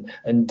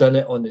and done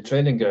it on the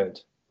training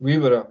ground. We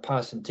were a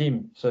passing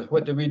team. So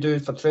what did we do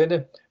for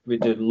training? We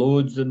did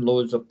loads and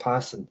loads of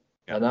passing.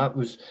 And that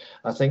was,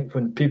 I think,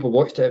 when people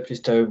watched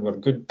Ipswich Town, we were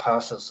good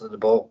passers of the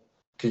ball,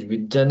 because we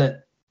did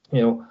it,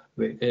 you know,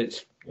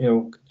 it's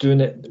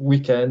doing it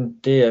week in,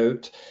 day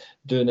out,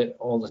 doing it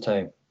all the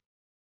time.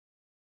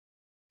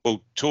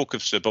 Well, talk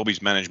of Sir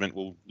Bobby's management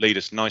will lead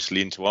us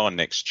nicely into our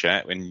next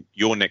chat and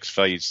your next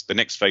phase, the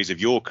next phase of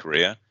your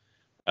career,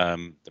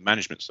 the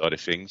management side of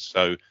things.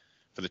 So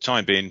for the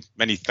time being,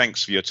 many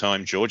thanks for your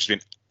time, George. It's been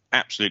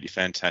absolutely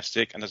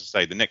fantastic. And as I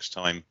say, the next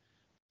time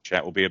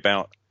chat will be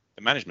about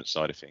the management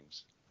side of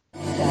things.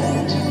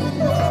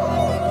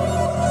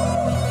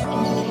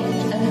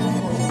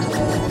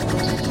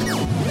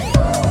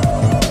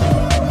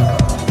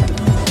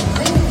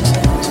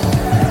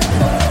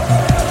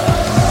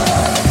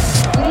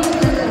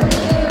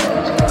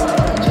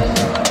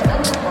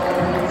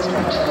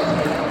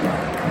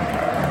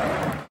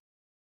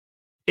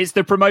 It's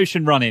the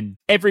promotion run-in.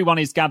 Everyone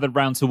is gathered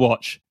round to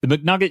watch. The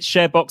McNuggets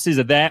share boxes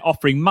are there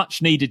offering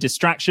much needed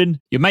distraction.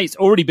 Your mate's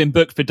already been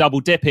booked for double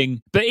dipping,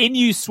 but in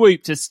you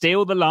swoop to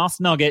steal the last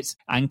nugget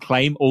and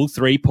claim all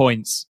 3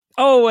 points.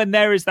 Oh, and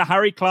there is the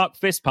Harry Clark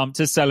fist pump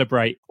to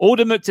celebrate.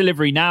 Order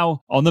McDelivery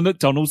now on the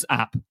McDonald's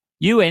app.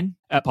 You in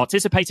at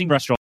participating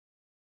restaurants.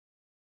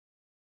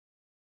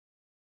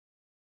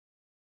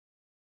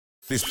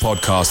 This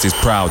podcast is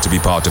proud to be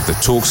part of the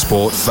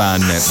TalkSport Fan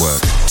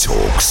Network.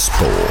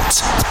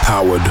 TalkSport.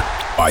 Powered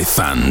by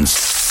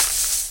fans.